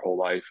go their whole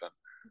life,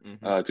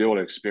 and mhm. to be able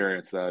to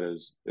experience that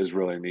is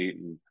really neat.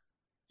 And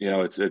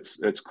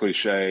it's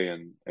cliche,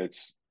 and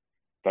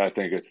but I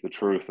think it's the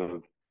truth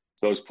of,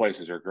 those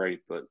places are great,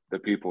 but the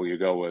people you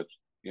go with,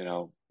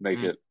 make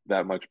Mm, it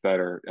that much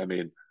better. I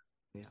mean,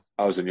 yeah.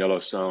 I was in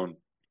Yellowstone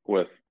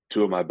with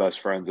two of my best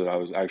friends that I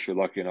was actually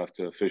lucky enough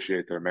to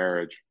officiate their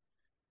marriage,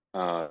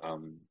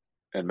 um,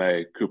 in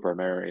May, Cooper and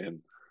Mary, and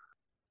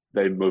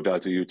they moved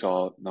out to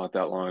Utah not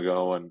that long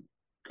ago. And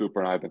Cooper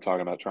and I have been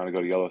talking about trying to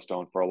go to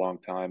Yellowstone for a long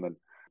time, and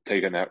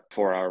taking that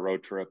 4 hour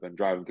road trip and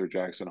driving through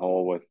Jackson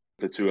Hole with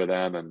the two of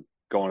them, and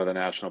going to the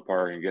national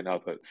park and getting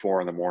up at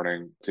 4 in the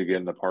morning to get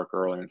in the park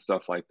early and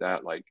stuff like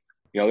that. Like,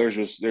 there's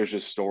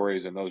just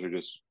stories, and those are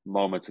just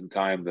moments in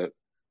time that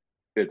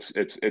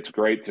it's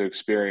great to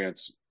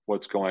experience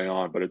what's going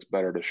on, but it's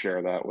better to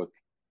share that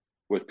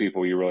with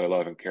people you really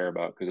love and care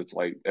about, because it's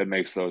like, it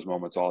makes those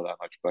moments all that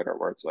much better,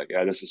 where it's like,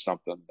 yeah, this is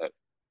something that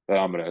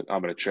I'm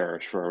gonna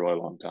cherish for a really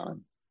long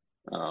time.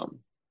 Um,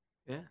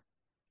 Yeah.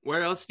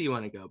 Where else do you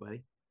want to go,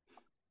 buddy?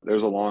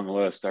 there's a long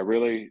list. I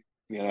really,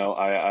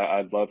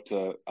 I'd love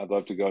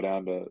to go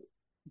down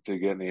to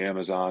get in the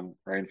Amazon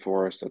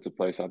rainforest. That's a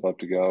place I'd love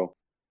to go.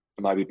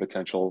 It might be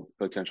potential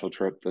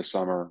trip this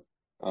summer.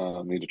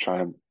 Need to try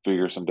and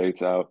figure some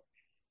dates out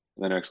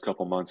in the next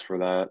couple months for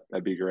that.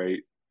 That'd be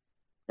great.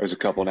 There's a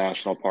couple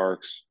national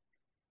parks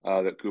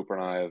that Cooper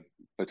and I have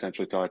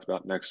potentially talked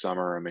about next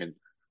summer. I mean,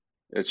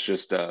 it's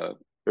just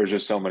there's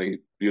just so many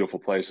beautiful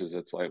places.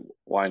 It's like,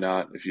 why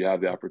not? If you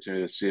have the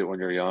opportunity to see it when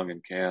you're young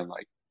and can,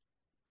 like,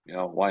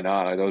 why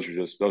not?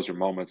 Those are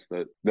moments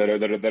that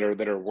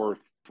are worth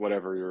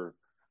whatever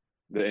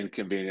the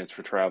inconvenience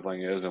for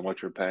traveling is and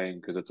what you're paying,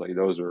 because it's like,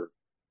 those are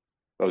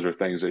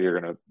things that you're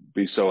gonna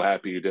be so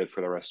happy you did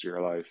for the rest of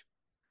your life.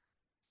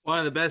 One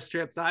of the best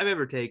trips I've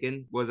ever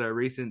taken was our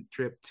recent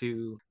trip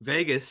to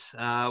Vegas,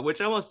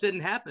 which almost didn't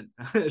happen.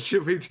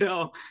 Should we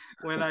tell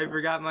when I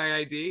forgot my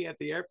ID at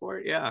the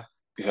airport? Yeah.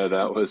 Yeah,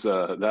 that was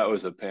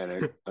a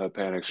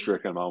panic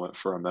stricken moment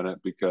for a minute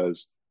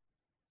because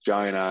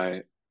Johnny and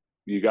I,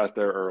 you got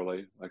there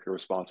early, like a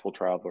responsible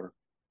traveler,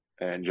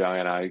 and Johnny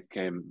and I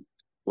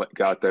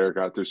got there,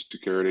 got through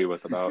security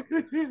with about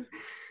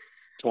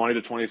 20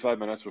 to 25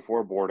 minutes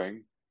before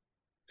boarding.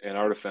 In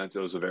our defense,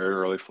 it was a very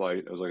early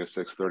flight. It was like a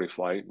 6:30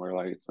 flight. And we're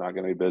like, it's not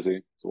going to be busy.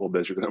 It's a little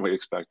busier than we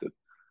expected.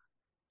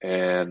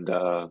 And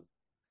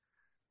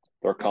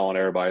they're calling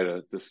everybody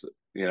to just,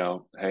 hey,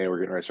 we're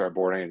getting ready to start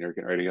boarding and you're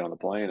getting ready to get on the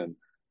plane. And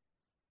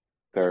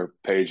they're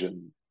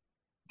paging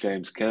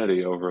James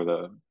Kennedy over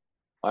the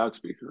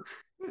loudspeaker.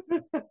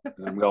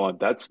 And I'm going,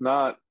 at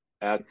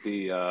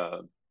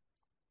the,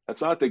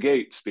 that's not the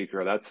gate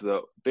speaker. That's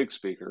the big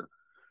speaker.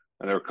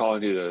 And they were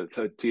calling you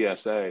to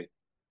TSA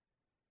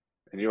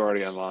and you're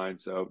already in line.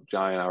 So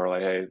Johnny and I were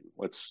like, hey,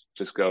 let's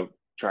just go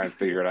try and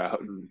figure it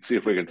out and see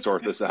if we can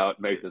sort this out,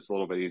 and make this a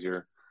little bit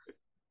easier.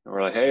 And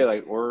we're like, hey,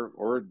 like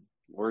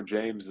we're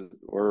James's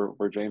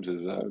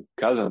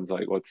cousins.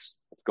 Like, what's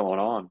going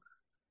on?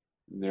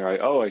 And they're like,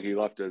 oh, like he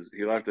left his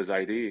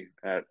ID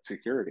at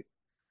security.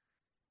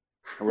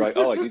 And we're like,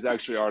 oh, like he's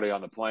actually already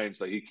on the plane,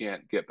 so he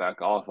can't get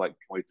back off. Like,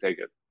 can we take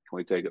it? Can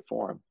we take it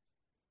for him?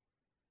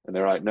 And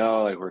they're like,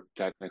 no, like we're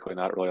technically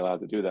not really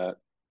allowed to do that.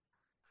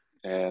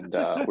 And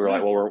we were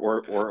like, well,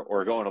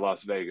 we're going to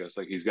Las Vegas.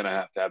 Like he's gonna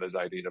have to have his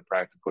ID to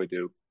practically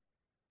do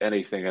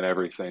anything and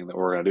everything that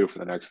we're gonna do for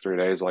the next 3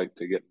 days, like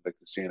to get to the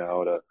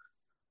casino,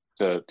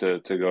 to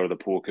go to the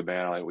pool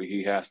cabana. Like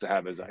he has to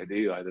have his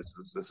ID. Like this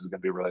is gonna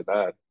be really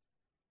bad.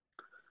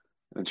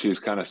 And she's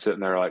kind of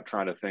sitting there like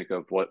trying to think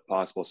of what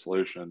possible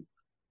solution.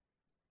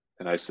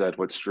 And I said,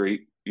 what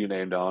street you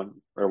named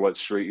on, or what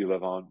street you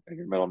live on, and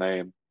your middle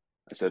name.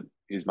 I said,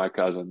 he's my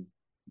cousin.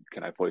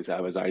 Can I please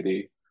have his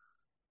ID?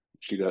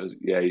 She goes,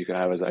 yeah, you can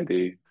have his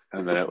ID.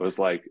 And then it was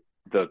like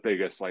the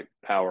biggest like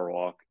power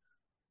walk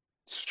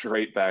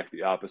straight back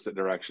the opposite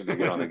direction to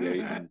get on the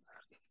gate. And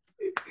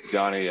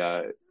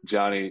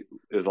Johnny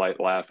is like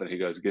laughing. He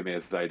goes, give me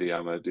his ID.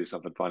 I'm going to do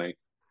something funny.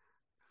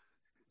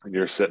 And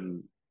you're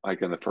sitting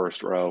like in the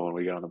first row when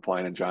we get on the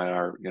plane, and Johnny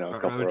are, a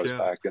Front couple row, rows Joe.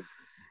 back, and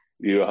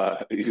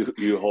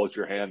you hold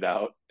your hand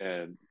out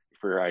and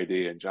for your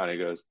ID, and Johnny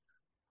goes,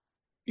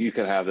 you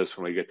can have this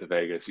when we get to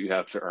Vegas. You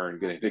have to earn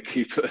getting to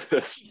keep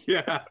this.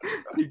 Yeah,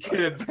 you get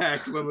it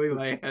back when we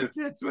land.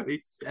 That's what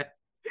he said.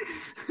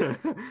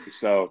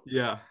 So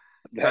Yeah,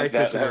 that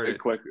crisis that that averted.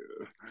 quick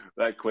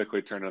that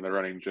quickly turned into the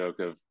running joke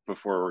of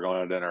before we're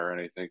going to dinner or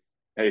anything.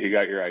 Hey, you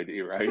got your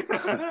ID,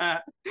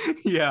 right?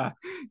 Yeah,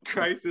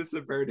 crisis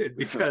averted.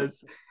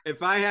 Because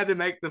if I had to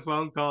make the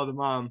phone call to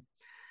mom,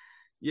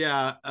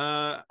 yeah,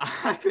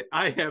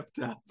 I have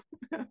to.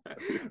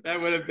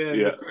 That would have been the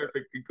Yeah,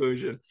 perfect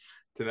conclusion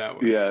to that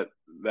one. yeah.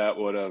 That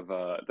would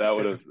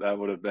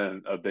have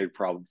been a big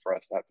problem for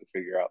us to have to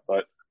figure out.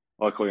 But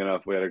luckily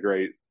enough, we had a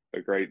great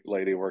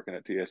lady working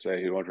at TSA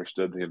who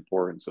understood the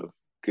importance of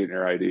getting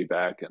your ID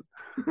back,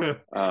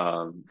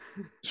 and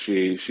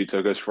she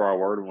took us for our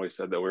word when we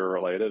said that we were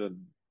related, and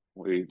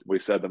we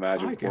said the My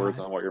magic words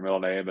God. on what your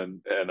middle name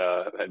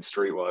and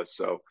street was,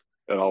 so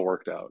it all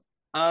worked out.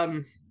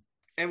 Um,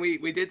 and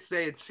we did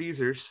stay at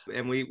Caesars,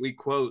 and we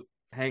quote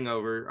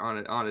Hangover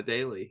on a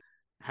daily.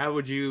 How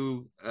would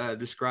you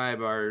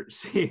describe our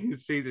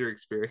Caesar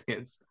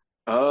experience?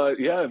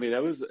 Yeah, I mean,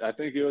 I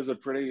think it was a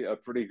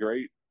pretty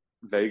great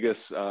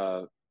Vegas,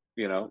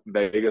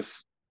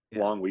 Vegas Yeah,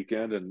 long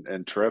weekend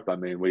and trip. I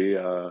mean, we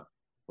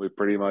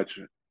pretty much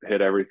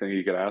hit everything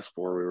you could ask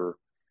for. We were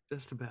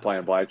just about.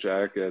 playing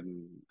blackjack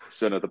and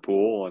sitting at the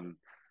pool, and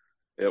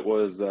it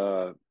was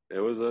it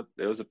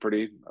was a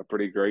pretty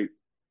great,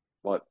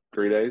 what,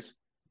 3 days.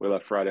 We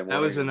left Friday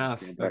That was morning and enough.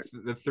 came back.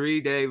 The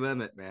 3 day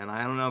limit, man.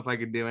 I don't know if I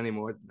could do any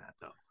more than that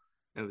though.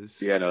 It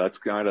was Yeah, no, that's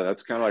kind of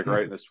like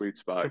right in the sweet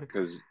spot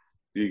because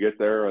you get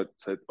there,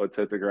 let's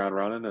hit the ground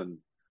running, and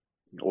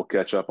we'll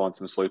catch up on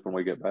some sleep when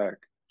we get back.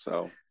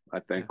 So yeah. I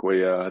think we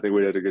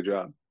did a good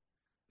job.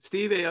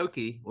 Steve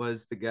Aoki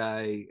was the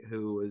guy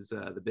who was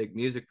the big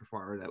music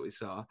performer that we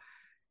saw.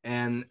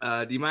 And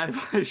do you mind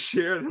if I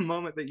share the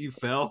moment that you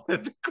fell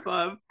at the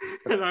club?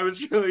 And I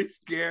was really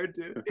scared,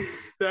 dude.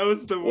 That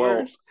was the Well,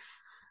 worst.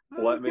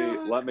 Oh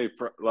God!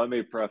 let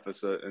me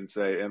preface it and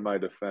say, in my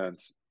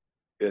defense,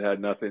 it had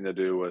nothing to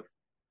do with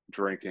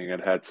drinking. It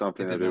had It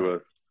something to did do not.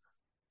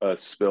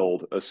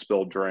 with a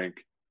spilled drink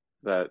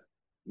that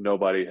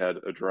nobody had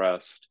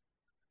addressed,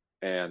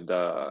 and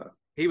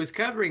He was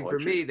covering for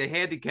what you me, the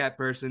handicapped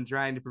person,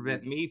 trying to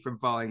prevent me from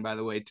falling. By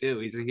the way, too,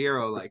 he's a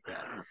hero like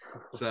that.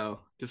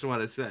 So, just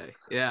want to say,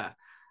 yeah.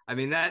 I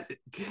mean that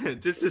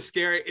just as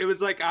scary. It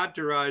was like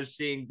Entourage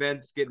seeing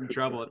Vince get in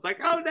trouble. It's like,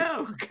 oh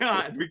no,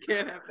 God, we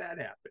can't have that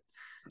happen.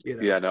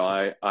 Yeah, no,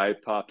 So I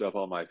popped up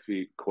on my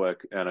feet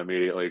quick and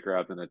immediately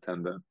grabbed an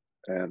attendant,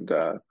 and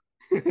I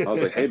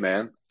was like, "Hey,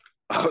 man,"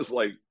 I was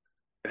like,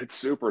 "It's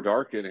super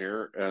dark in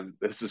here, and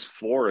this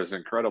floor is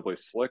incredibly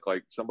slick.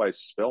 Like somebody's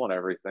spilling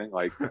everything.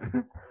 Like,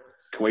 can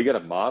we get a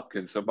mop?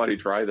 Can somebody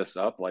dry this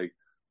up?" Like,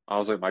 I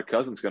was like, "My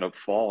cousin's gonna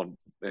fall and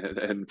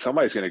and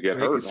somebody's going to get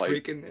Break hurt. his Like,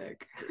 freaking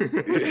neck.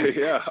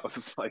 yeah,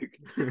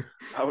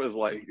 I was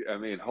like, I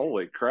mean,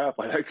 holy crap!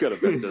 Like that could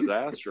have been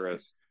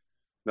disastrous.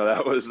 No,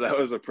 that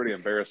was a pretty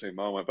embarrassing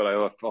moment, but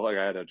I felt like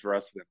I had to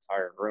address the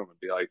entire room and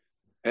be like,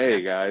 Yeah.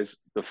 "Hey guys,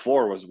 the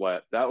floor was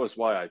wet. That was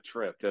why I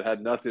tripped. It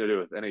had nothing to do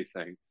with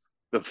anything.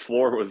 The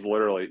floor was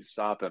literally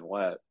sopping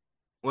wet."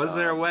 Was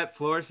there a Um, wet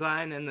floor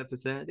sign in the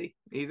vicinity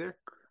either?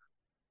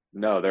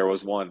 no, there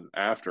was one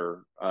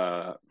after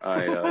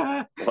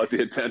I let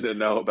the attendant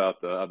know about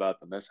the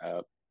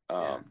mishap.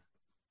 Yeah.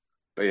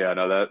 But yeah,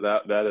 no,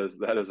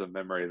 that is a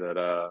memory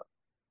that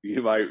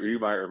you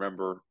might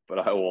remember, but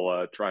I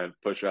will try and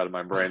push out of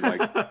my brain. Like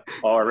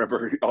I'll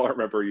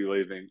remember you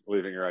leaving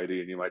your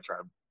ID, and you might try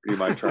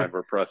and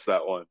repress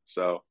that one.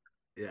 So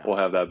Yeah. we'll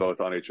have that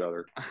both on each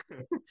other.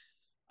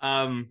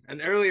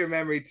 An earlier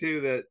memory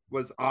too that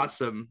was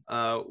awesome.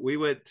 We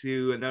went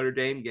to a Notre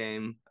Dame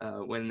game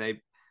when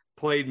they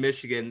played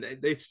Michigan.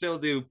 They still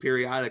do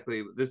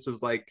periodically. This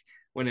was like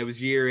when it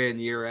was year in,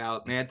 year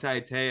out.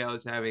 Manti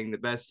Te'o's having the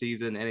best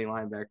season any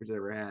linebackers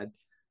ever had.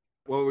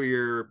 What were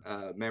your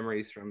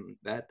memories from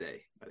that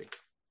day, buddy?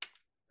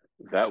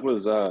 That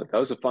was a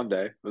fun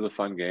day. It was a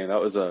fun game.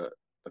 That was a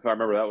if I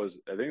remember that was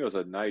I think it was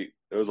a night.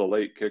 It was a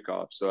late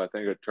kickoff, so I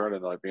think it turned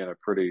into like being a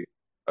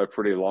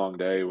pretty long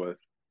day with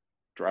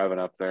driving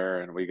up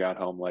there, and we got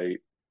home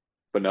late.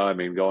 But no, I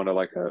mean going to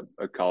like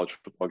a college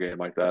football game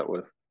like that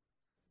with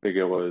I think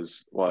it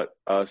was what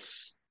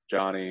us,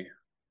 Johnny,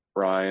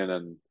 Ryan,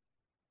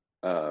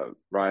 and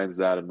Ryan's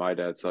dad and my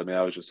dad. So I mean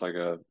that was just like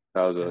a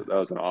Yeah. that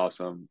was an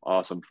awesome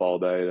fall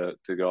day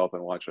to go up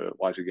and watch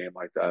a game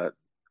like that.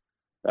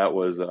 That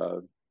was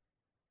that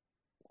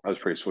was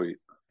pretty sweet.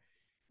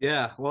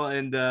 Yeah, well,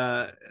 and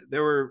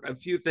there were a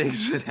few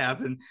things that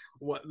happened.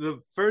 What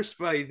the first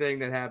funny thing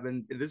that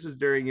happened? This was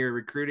during your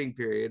recruiting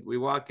period. We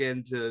walk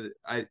into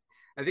I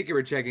think you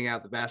were checking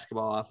out the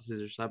basketball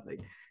offices or something,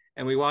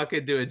 and we walk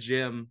into a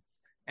gym,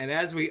 and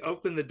as we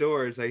open the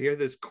doors, I hear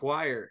this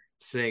choir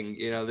sing,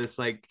 this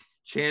like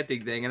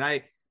chanting thing,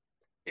 and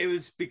it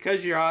was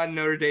because you're on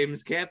Notre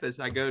Dame's campus.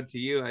 I go to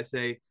you, I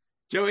say,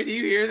 Joey, do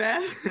you hear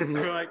that? And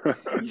you're like,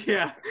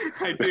 yeah,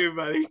 I do,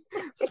 buddy.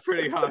 It's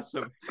pretty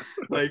awesome.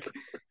 Like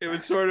it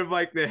was sort of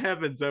like the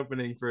heavens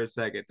opening for a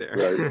second there.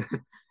 Right.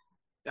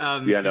 Yeah,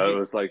 Did no, you, it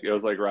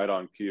was like right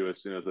on cue.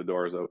 As soon as the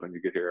doors open, you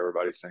could hear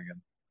everybody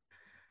singing.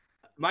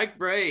 Mike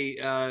Bray,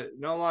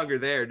 no longer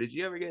there. Did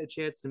you ever get a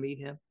chance to meet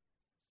him?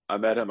 I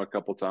met him a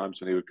couple times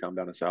when he would come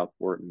down to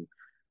Southport, and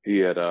he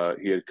had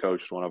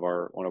coached one of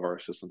our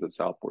assistants at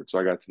Southport, so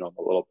I got to know him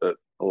a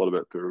little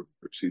bit through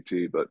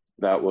CT. But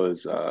that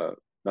was no,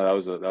 that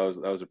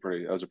was a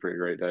pretty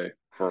great day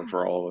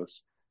for all of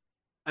us.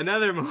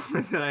 Another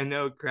moment that I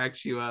know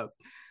cracks you up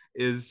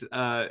is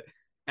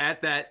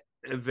at that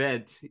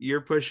event,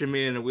 you're pushing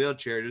me in a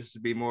wheelchair just to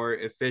be more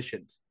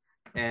efficient.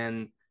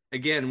 And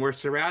again, we're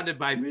surrounded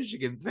by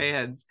Michigan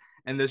fans.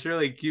 And this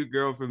really cute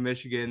girl from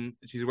Michigan,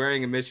 she's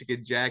wearing a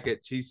Michigan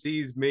jacket. She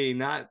sees me,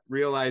 not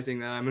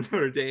realizing that I'm a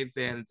Notre Dame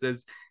fan, and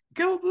says,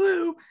 "Go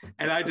blue."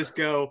 And I just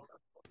go,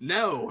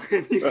 "No."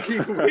 And you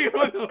keep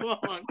wheeling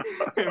along.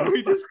 And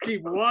we just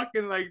keep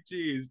walking like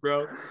cheese,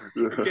 bro.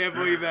 I can't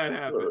believe that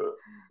happened.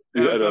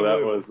 That Yeah, was no, that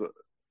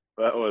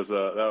unbelievable. was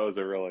that was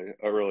a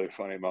really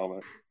funny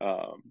moment.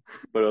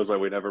 But it was like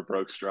we never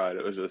broke stride.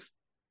 It was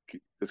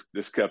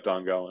just kept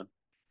on going.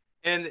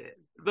 And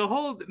the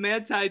whole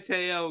Manti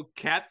Teo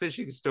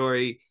catfishing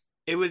story,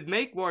 it would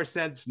make more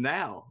sense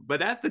now.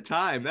 But at the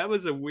time, that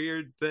was a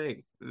weird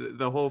thing.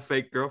 The whole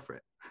fake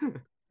girlfriend.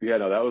 Yeah,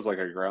 no, that was like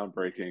a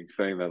groundbreaking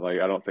thing that like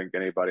I don't think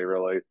anybody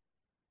really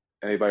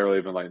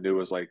even like knew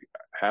was like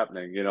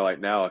happening. Like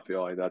now I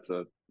feel like that's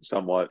a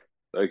somewhat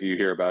like you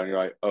hear about it and you're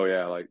like, oh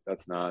yeah, like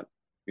that's not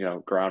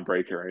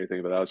groundbreaking or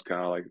anything, but that was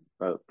kind of like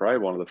probably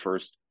one of the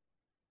first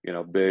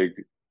big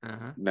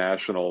Uh-huh.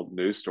 national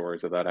news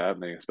stories of that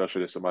happening,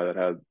 especially to somebody that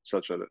had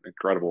such an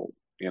incredible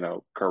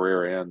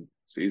career and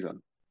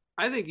season.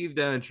 I think you've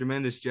done a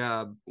tremendous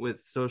job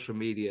with social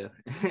media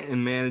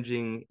and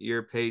managing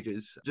your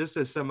pages. Just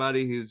as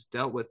somebody who's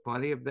dealt with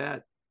plenty of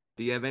that,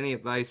 do you have any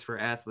advice for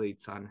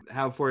athletes on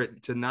how for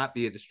it to not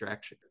be a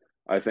distraction?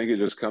 I think it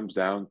just comes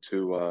down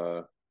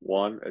to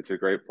one, it's a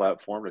great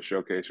platform to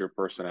showcase your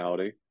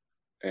personality,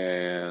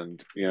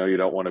 and you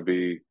don't want to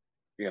be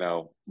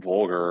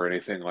vulgar or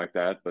anything like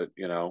that, but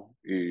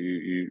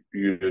you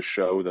just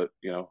show that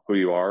who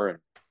you are, and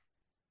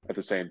at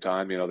the same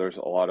time there's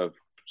a lot of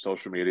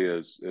social media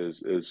is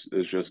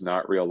just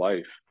not real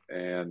life,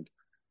 and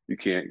you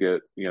can't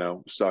get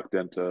sucked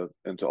into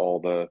all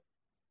the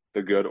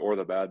good or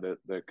the bad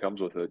that comes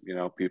with it.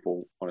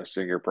 People want to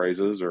sing your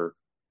praises, or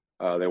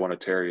they want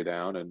to tear you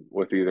down, and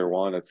with either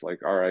one it's like,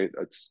 all right,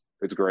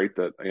 it's great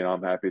that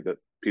I'm happy that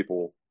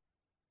people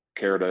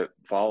care to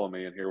follow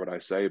me and hear what I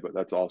say, but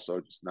that's also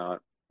just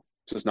not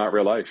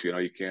real life.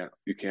 You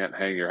can't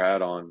hang your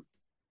hat on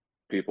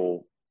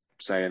people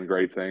saying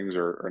great things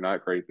or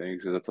not great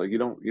things, because it's like you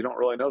don't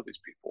really know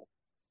these people,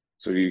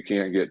 so you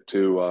can't get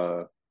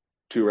too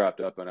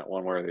wrapped up in it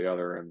one way or the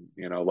other, and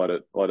let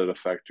it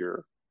affect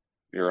your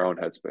own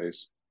headspace.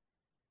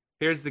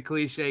 Here's the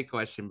cliche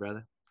question,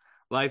 brother.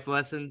 Life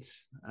lessons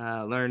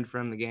learned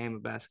from the game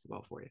of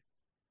basketball for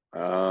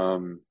you.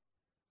 Um,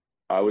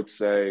 I would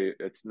say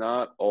it's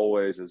not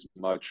always as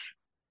much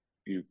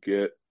you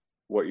get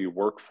what you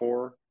work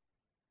for,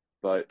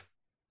 but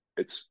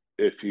it's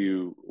if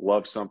you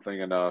love something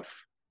enough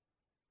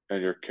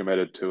and you're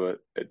committed to it,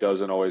 it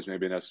doesn't always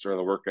maybe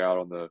necessarily work out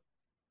on the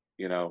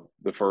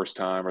first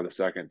time or the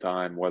second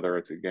time, whether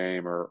it's a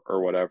game or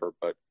whatever.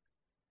 But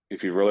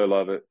if you really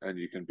love it and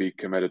you can be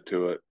committed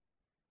to it,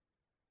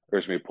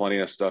 there's gonna be plenty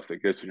of stuff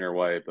that gets in your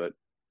way, but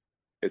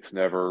it's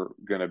never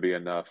gonna be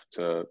enough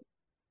to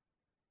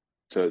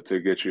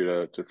get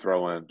you to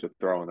throw in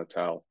the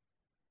towel.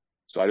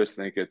 So I just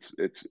think it's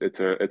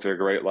a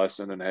great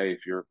lesson. And hey,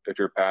 if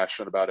you're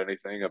passionate about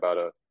anything, about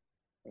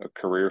a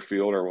career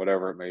field or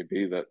whatever it may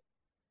be, that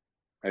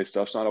hey,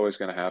 stuff's not always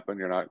going to happen.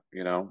 You're not,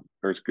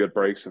 there's good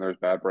breaks and there's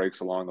bad breaks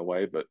along the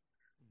way. But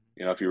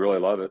if you really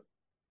love it,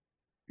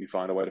 you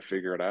find a way to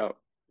figure it out.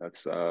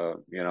 That's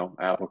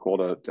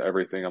applicable to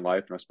everything in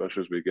life, and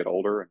especially as we get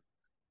older,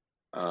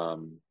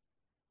 and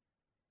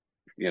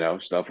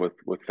stuff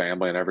with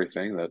family and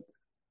everything. That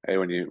hey,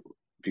 if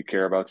you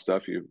care about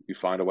stuff, you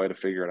find a way to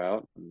figure it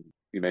out, and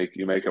you make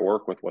it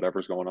work with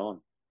whatever's going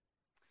on.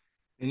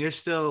 And you're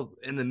still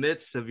in the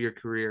midst of your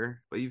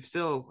career, but you've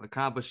still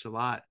accomplished a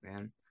lot,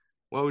 man.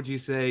 What would you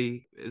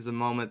say is a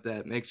moment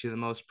that makes you the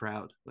most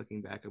proud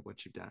looking back at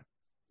what you've done?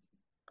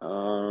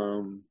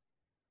 Um,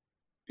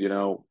 you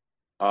know,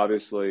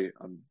 Obviously,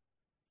 I'm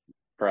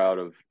proud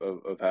of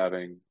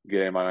having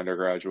getting my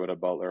undergraduate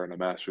at Butler and a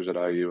master's at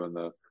IU and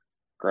the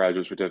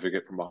graduate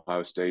certificate from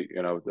Ohio State.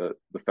 The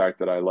fact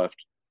that I left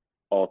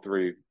all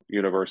three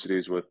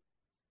universities with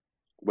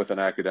an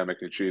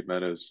academic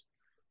achievement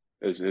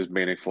is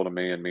meaningful to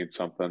me and means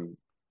something.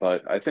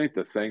 But I think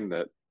the thing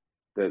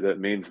that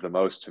means the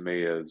most to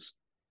me is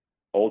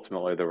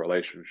ultimately the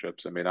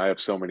relationships. I mean, I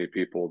have so many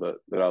people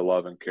that I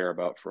love and care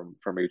about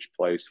from each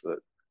place that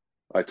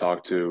I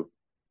talk to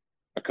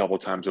a couple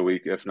times a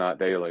week, if not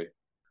daily,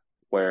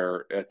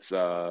 where it's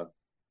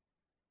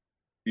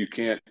you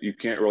can't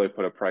really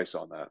put a price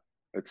on that.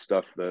 It's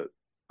stuff that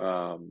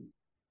um,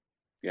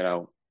 you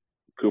know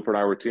Cooper and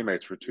I were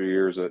teammates for 2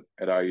 years at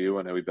IU,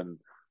 and we've been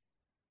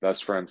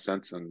best friends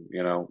since. And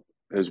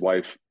his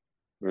wife,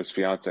 his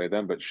fiance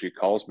then, but she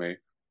calls me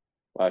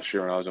last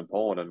year when I was in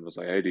Poland and was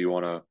like, "Hey, do you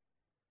want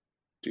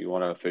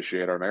to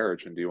officiate our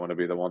marriage, and do you want to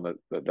be the one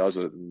that does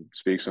it and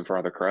speaks in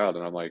front of the crowd?"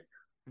 And I'm like,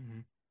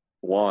 Mhm.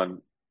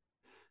 one,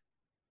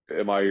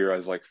 am I your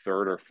as like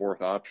third or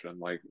fourth option?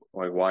 Like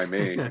why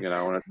me?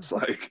 And it's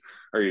like,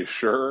 are you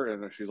sure?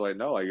 And she's like,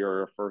 no, like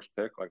you're our first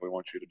pick. Like we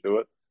want you to do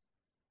it.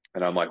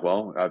 And I'm like,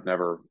 well, I've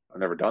never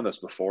done this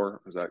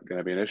before. Is that going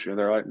to be an issue? And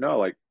they're like, no,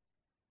 like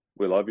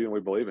we love you and we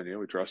believe in you.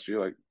 We trust you.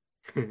 Like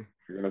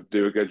you're going to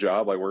do a good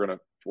job. Like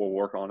we'll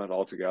work on it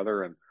all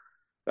together. And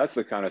that's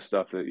the kind of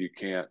stuff that you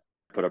can't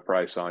put a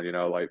price on.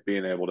 Like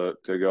being able to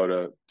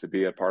go to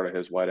be a part of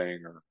his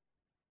wedding, or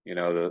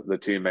the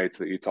teammates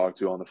that you talk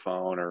to on the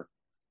phone, or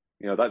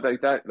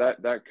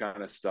that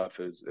kind of stuff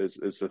is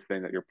the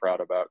thing that you're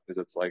proud about,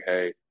 because it's like,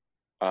 hey,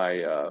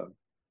 I uh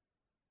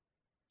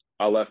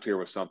I left here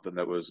with something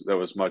that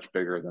was much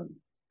bigger than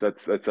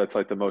that's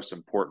like the most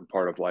important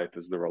part of life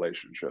is the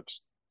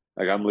relationships.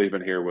 Like I'm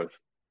leaving here with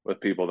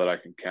people that I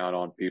can count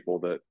on, people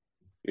that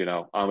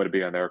I'm going to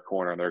be in their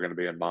corner and they're going to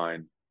be in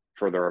mine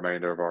for the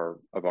remainder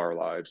of our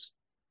lives.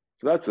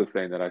 So that's the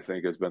thing that I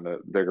think has been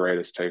the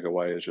greatest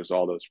takeaway, is just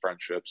all those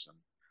friendships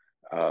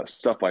and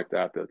stuff like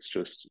that. That's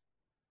just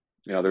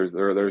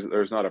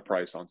there's not a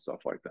price on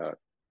stuff like that.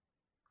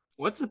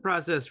 What's the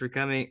process for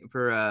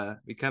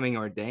becoming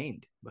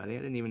ordained, buddy? I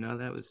didn't even know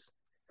that was.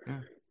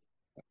 Yeah.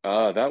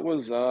 That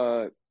was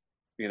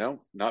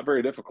not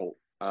very difficult.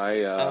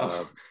 I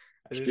Oh,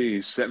 I didn't.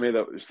 She sent me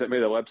the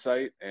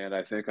website, and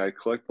I think I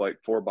clicked like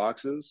four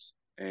boxes,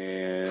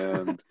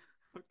 and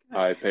Okay.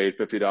 I paid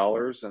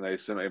 $50, and they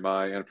sent me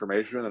my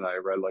information, and I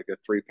read like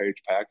a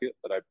 3-page packet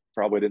that I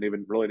probably didn't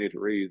even really need to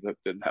read, that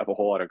didn't have a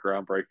whole lot of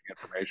groundbreaking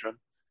information.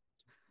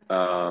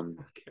 Um,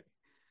 Okay.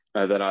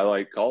 and then I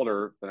like called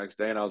her the next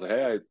day, and I was like,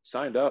 "Hey, I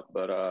signed up,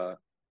 but there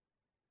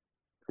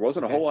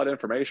wasn't a whole Okay. lot of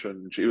information."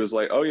 And she was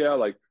like, "Oh yeah,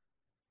 like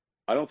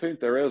I don't think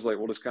there is. Like,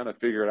 we'll just kind of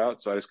figure it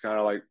out." So I just kind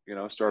of like,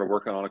 started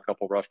working on a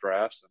couple rough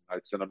drafts, and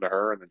I'd send them to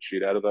her, and then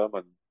she'd edit them.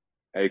 And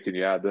hey, can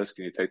you add this?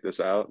 Can you take this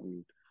out?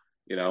 And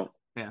you know,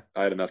 Yeah.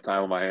 I had enough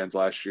time on my hands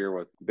last year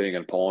with being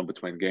in Poland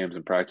between games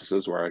and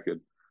practices where I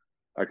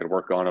could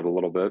work on it a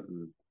little bit.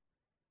 And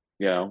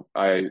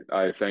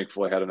I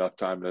thankfully had enough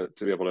time to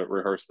be able to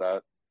rehearse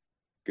that,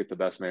 get the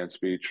best man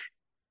speech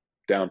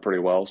down pretty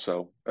well.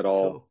 So it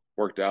all Cool.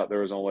 worked out.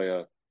 There was only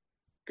a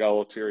got a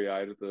little teary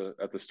eyed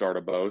at the start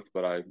of both,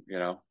 but I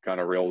kind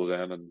of reeled it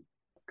in and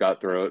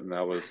got through it, and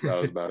that was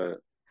about it.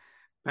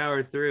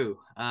 Power through.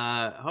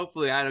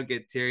 Hopefully I don't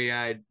get teary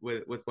eyed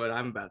with what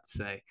I'm about to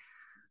say.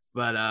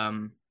 But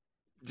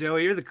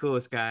Joey, you're the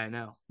coolest guy I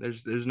know.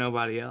 There's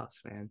nobody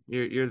else, man.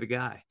 You're the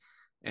guy.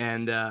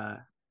 And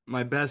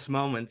my best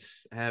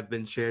moments have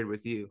been shared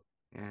with you.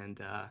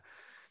 And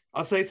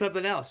I'll say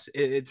something else.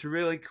 It's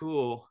really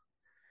cool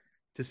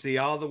to see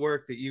all the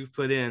work that you've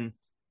put in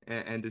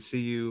and to see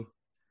you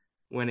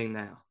winning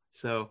now.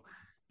 So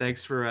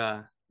thanks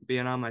for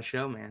being on my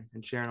show, man,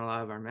 and sharing a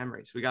lot of our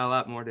memories. We got a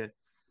lot more to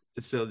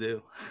still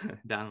do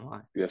down the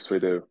line. Yes, we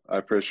do. I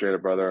appreciate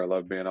it, brother. I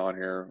love being on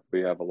here. We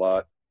have a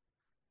lot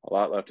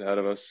left ahead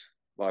of us,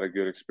 a lot of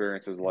good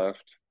experiences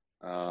left.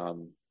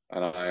 And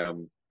I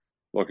am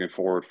looking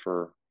forward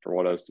for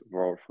what is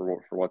for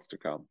what's to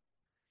come.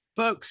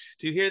 Folks,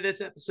 to hear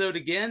this episode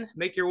again,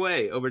 make your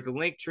way over to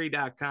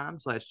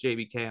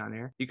linktree.com/JBK on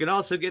air. You can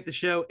also get the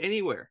show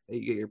anywhere that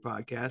you get your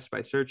podcast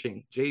by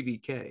searching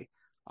JBK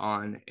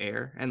on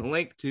air. And the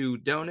link to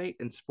donate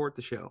and support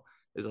the show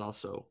is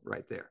also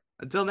right there.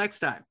 Until next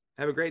time,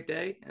 have a great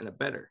day and a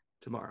better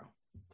tomorrow.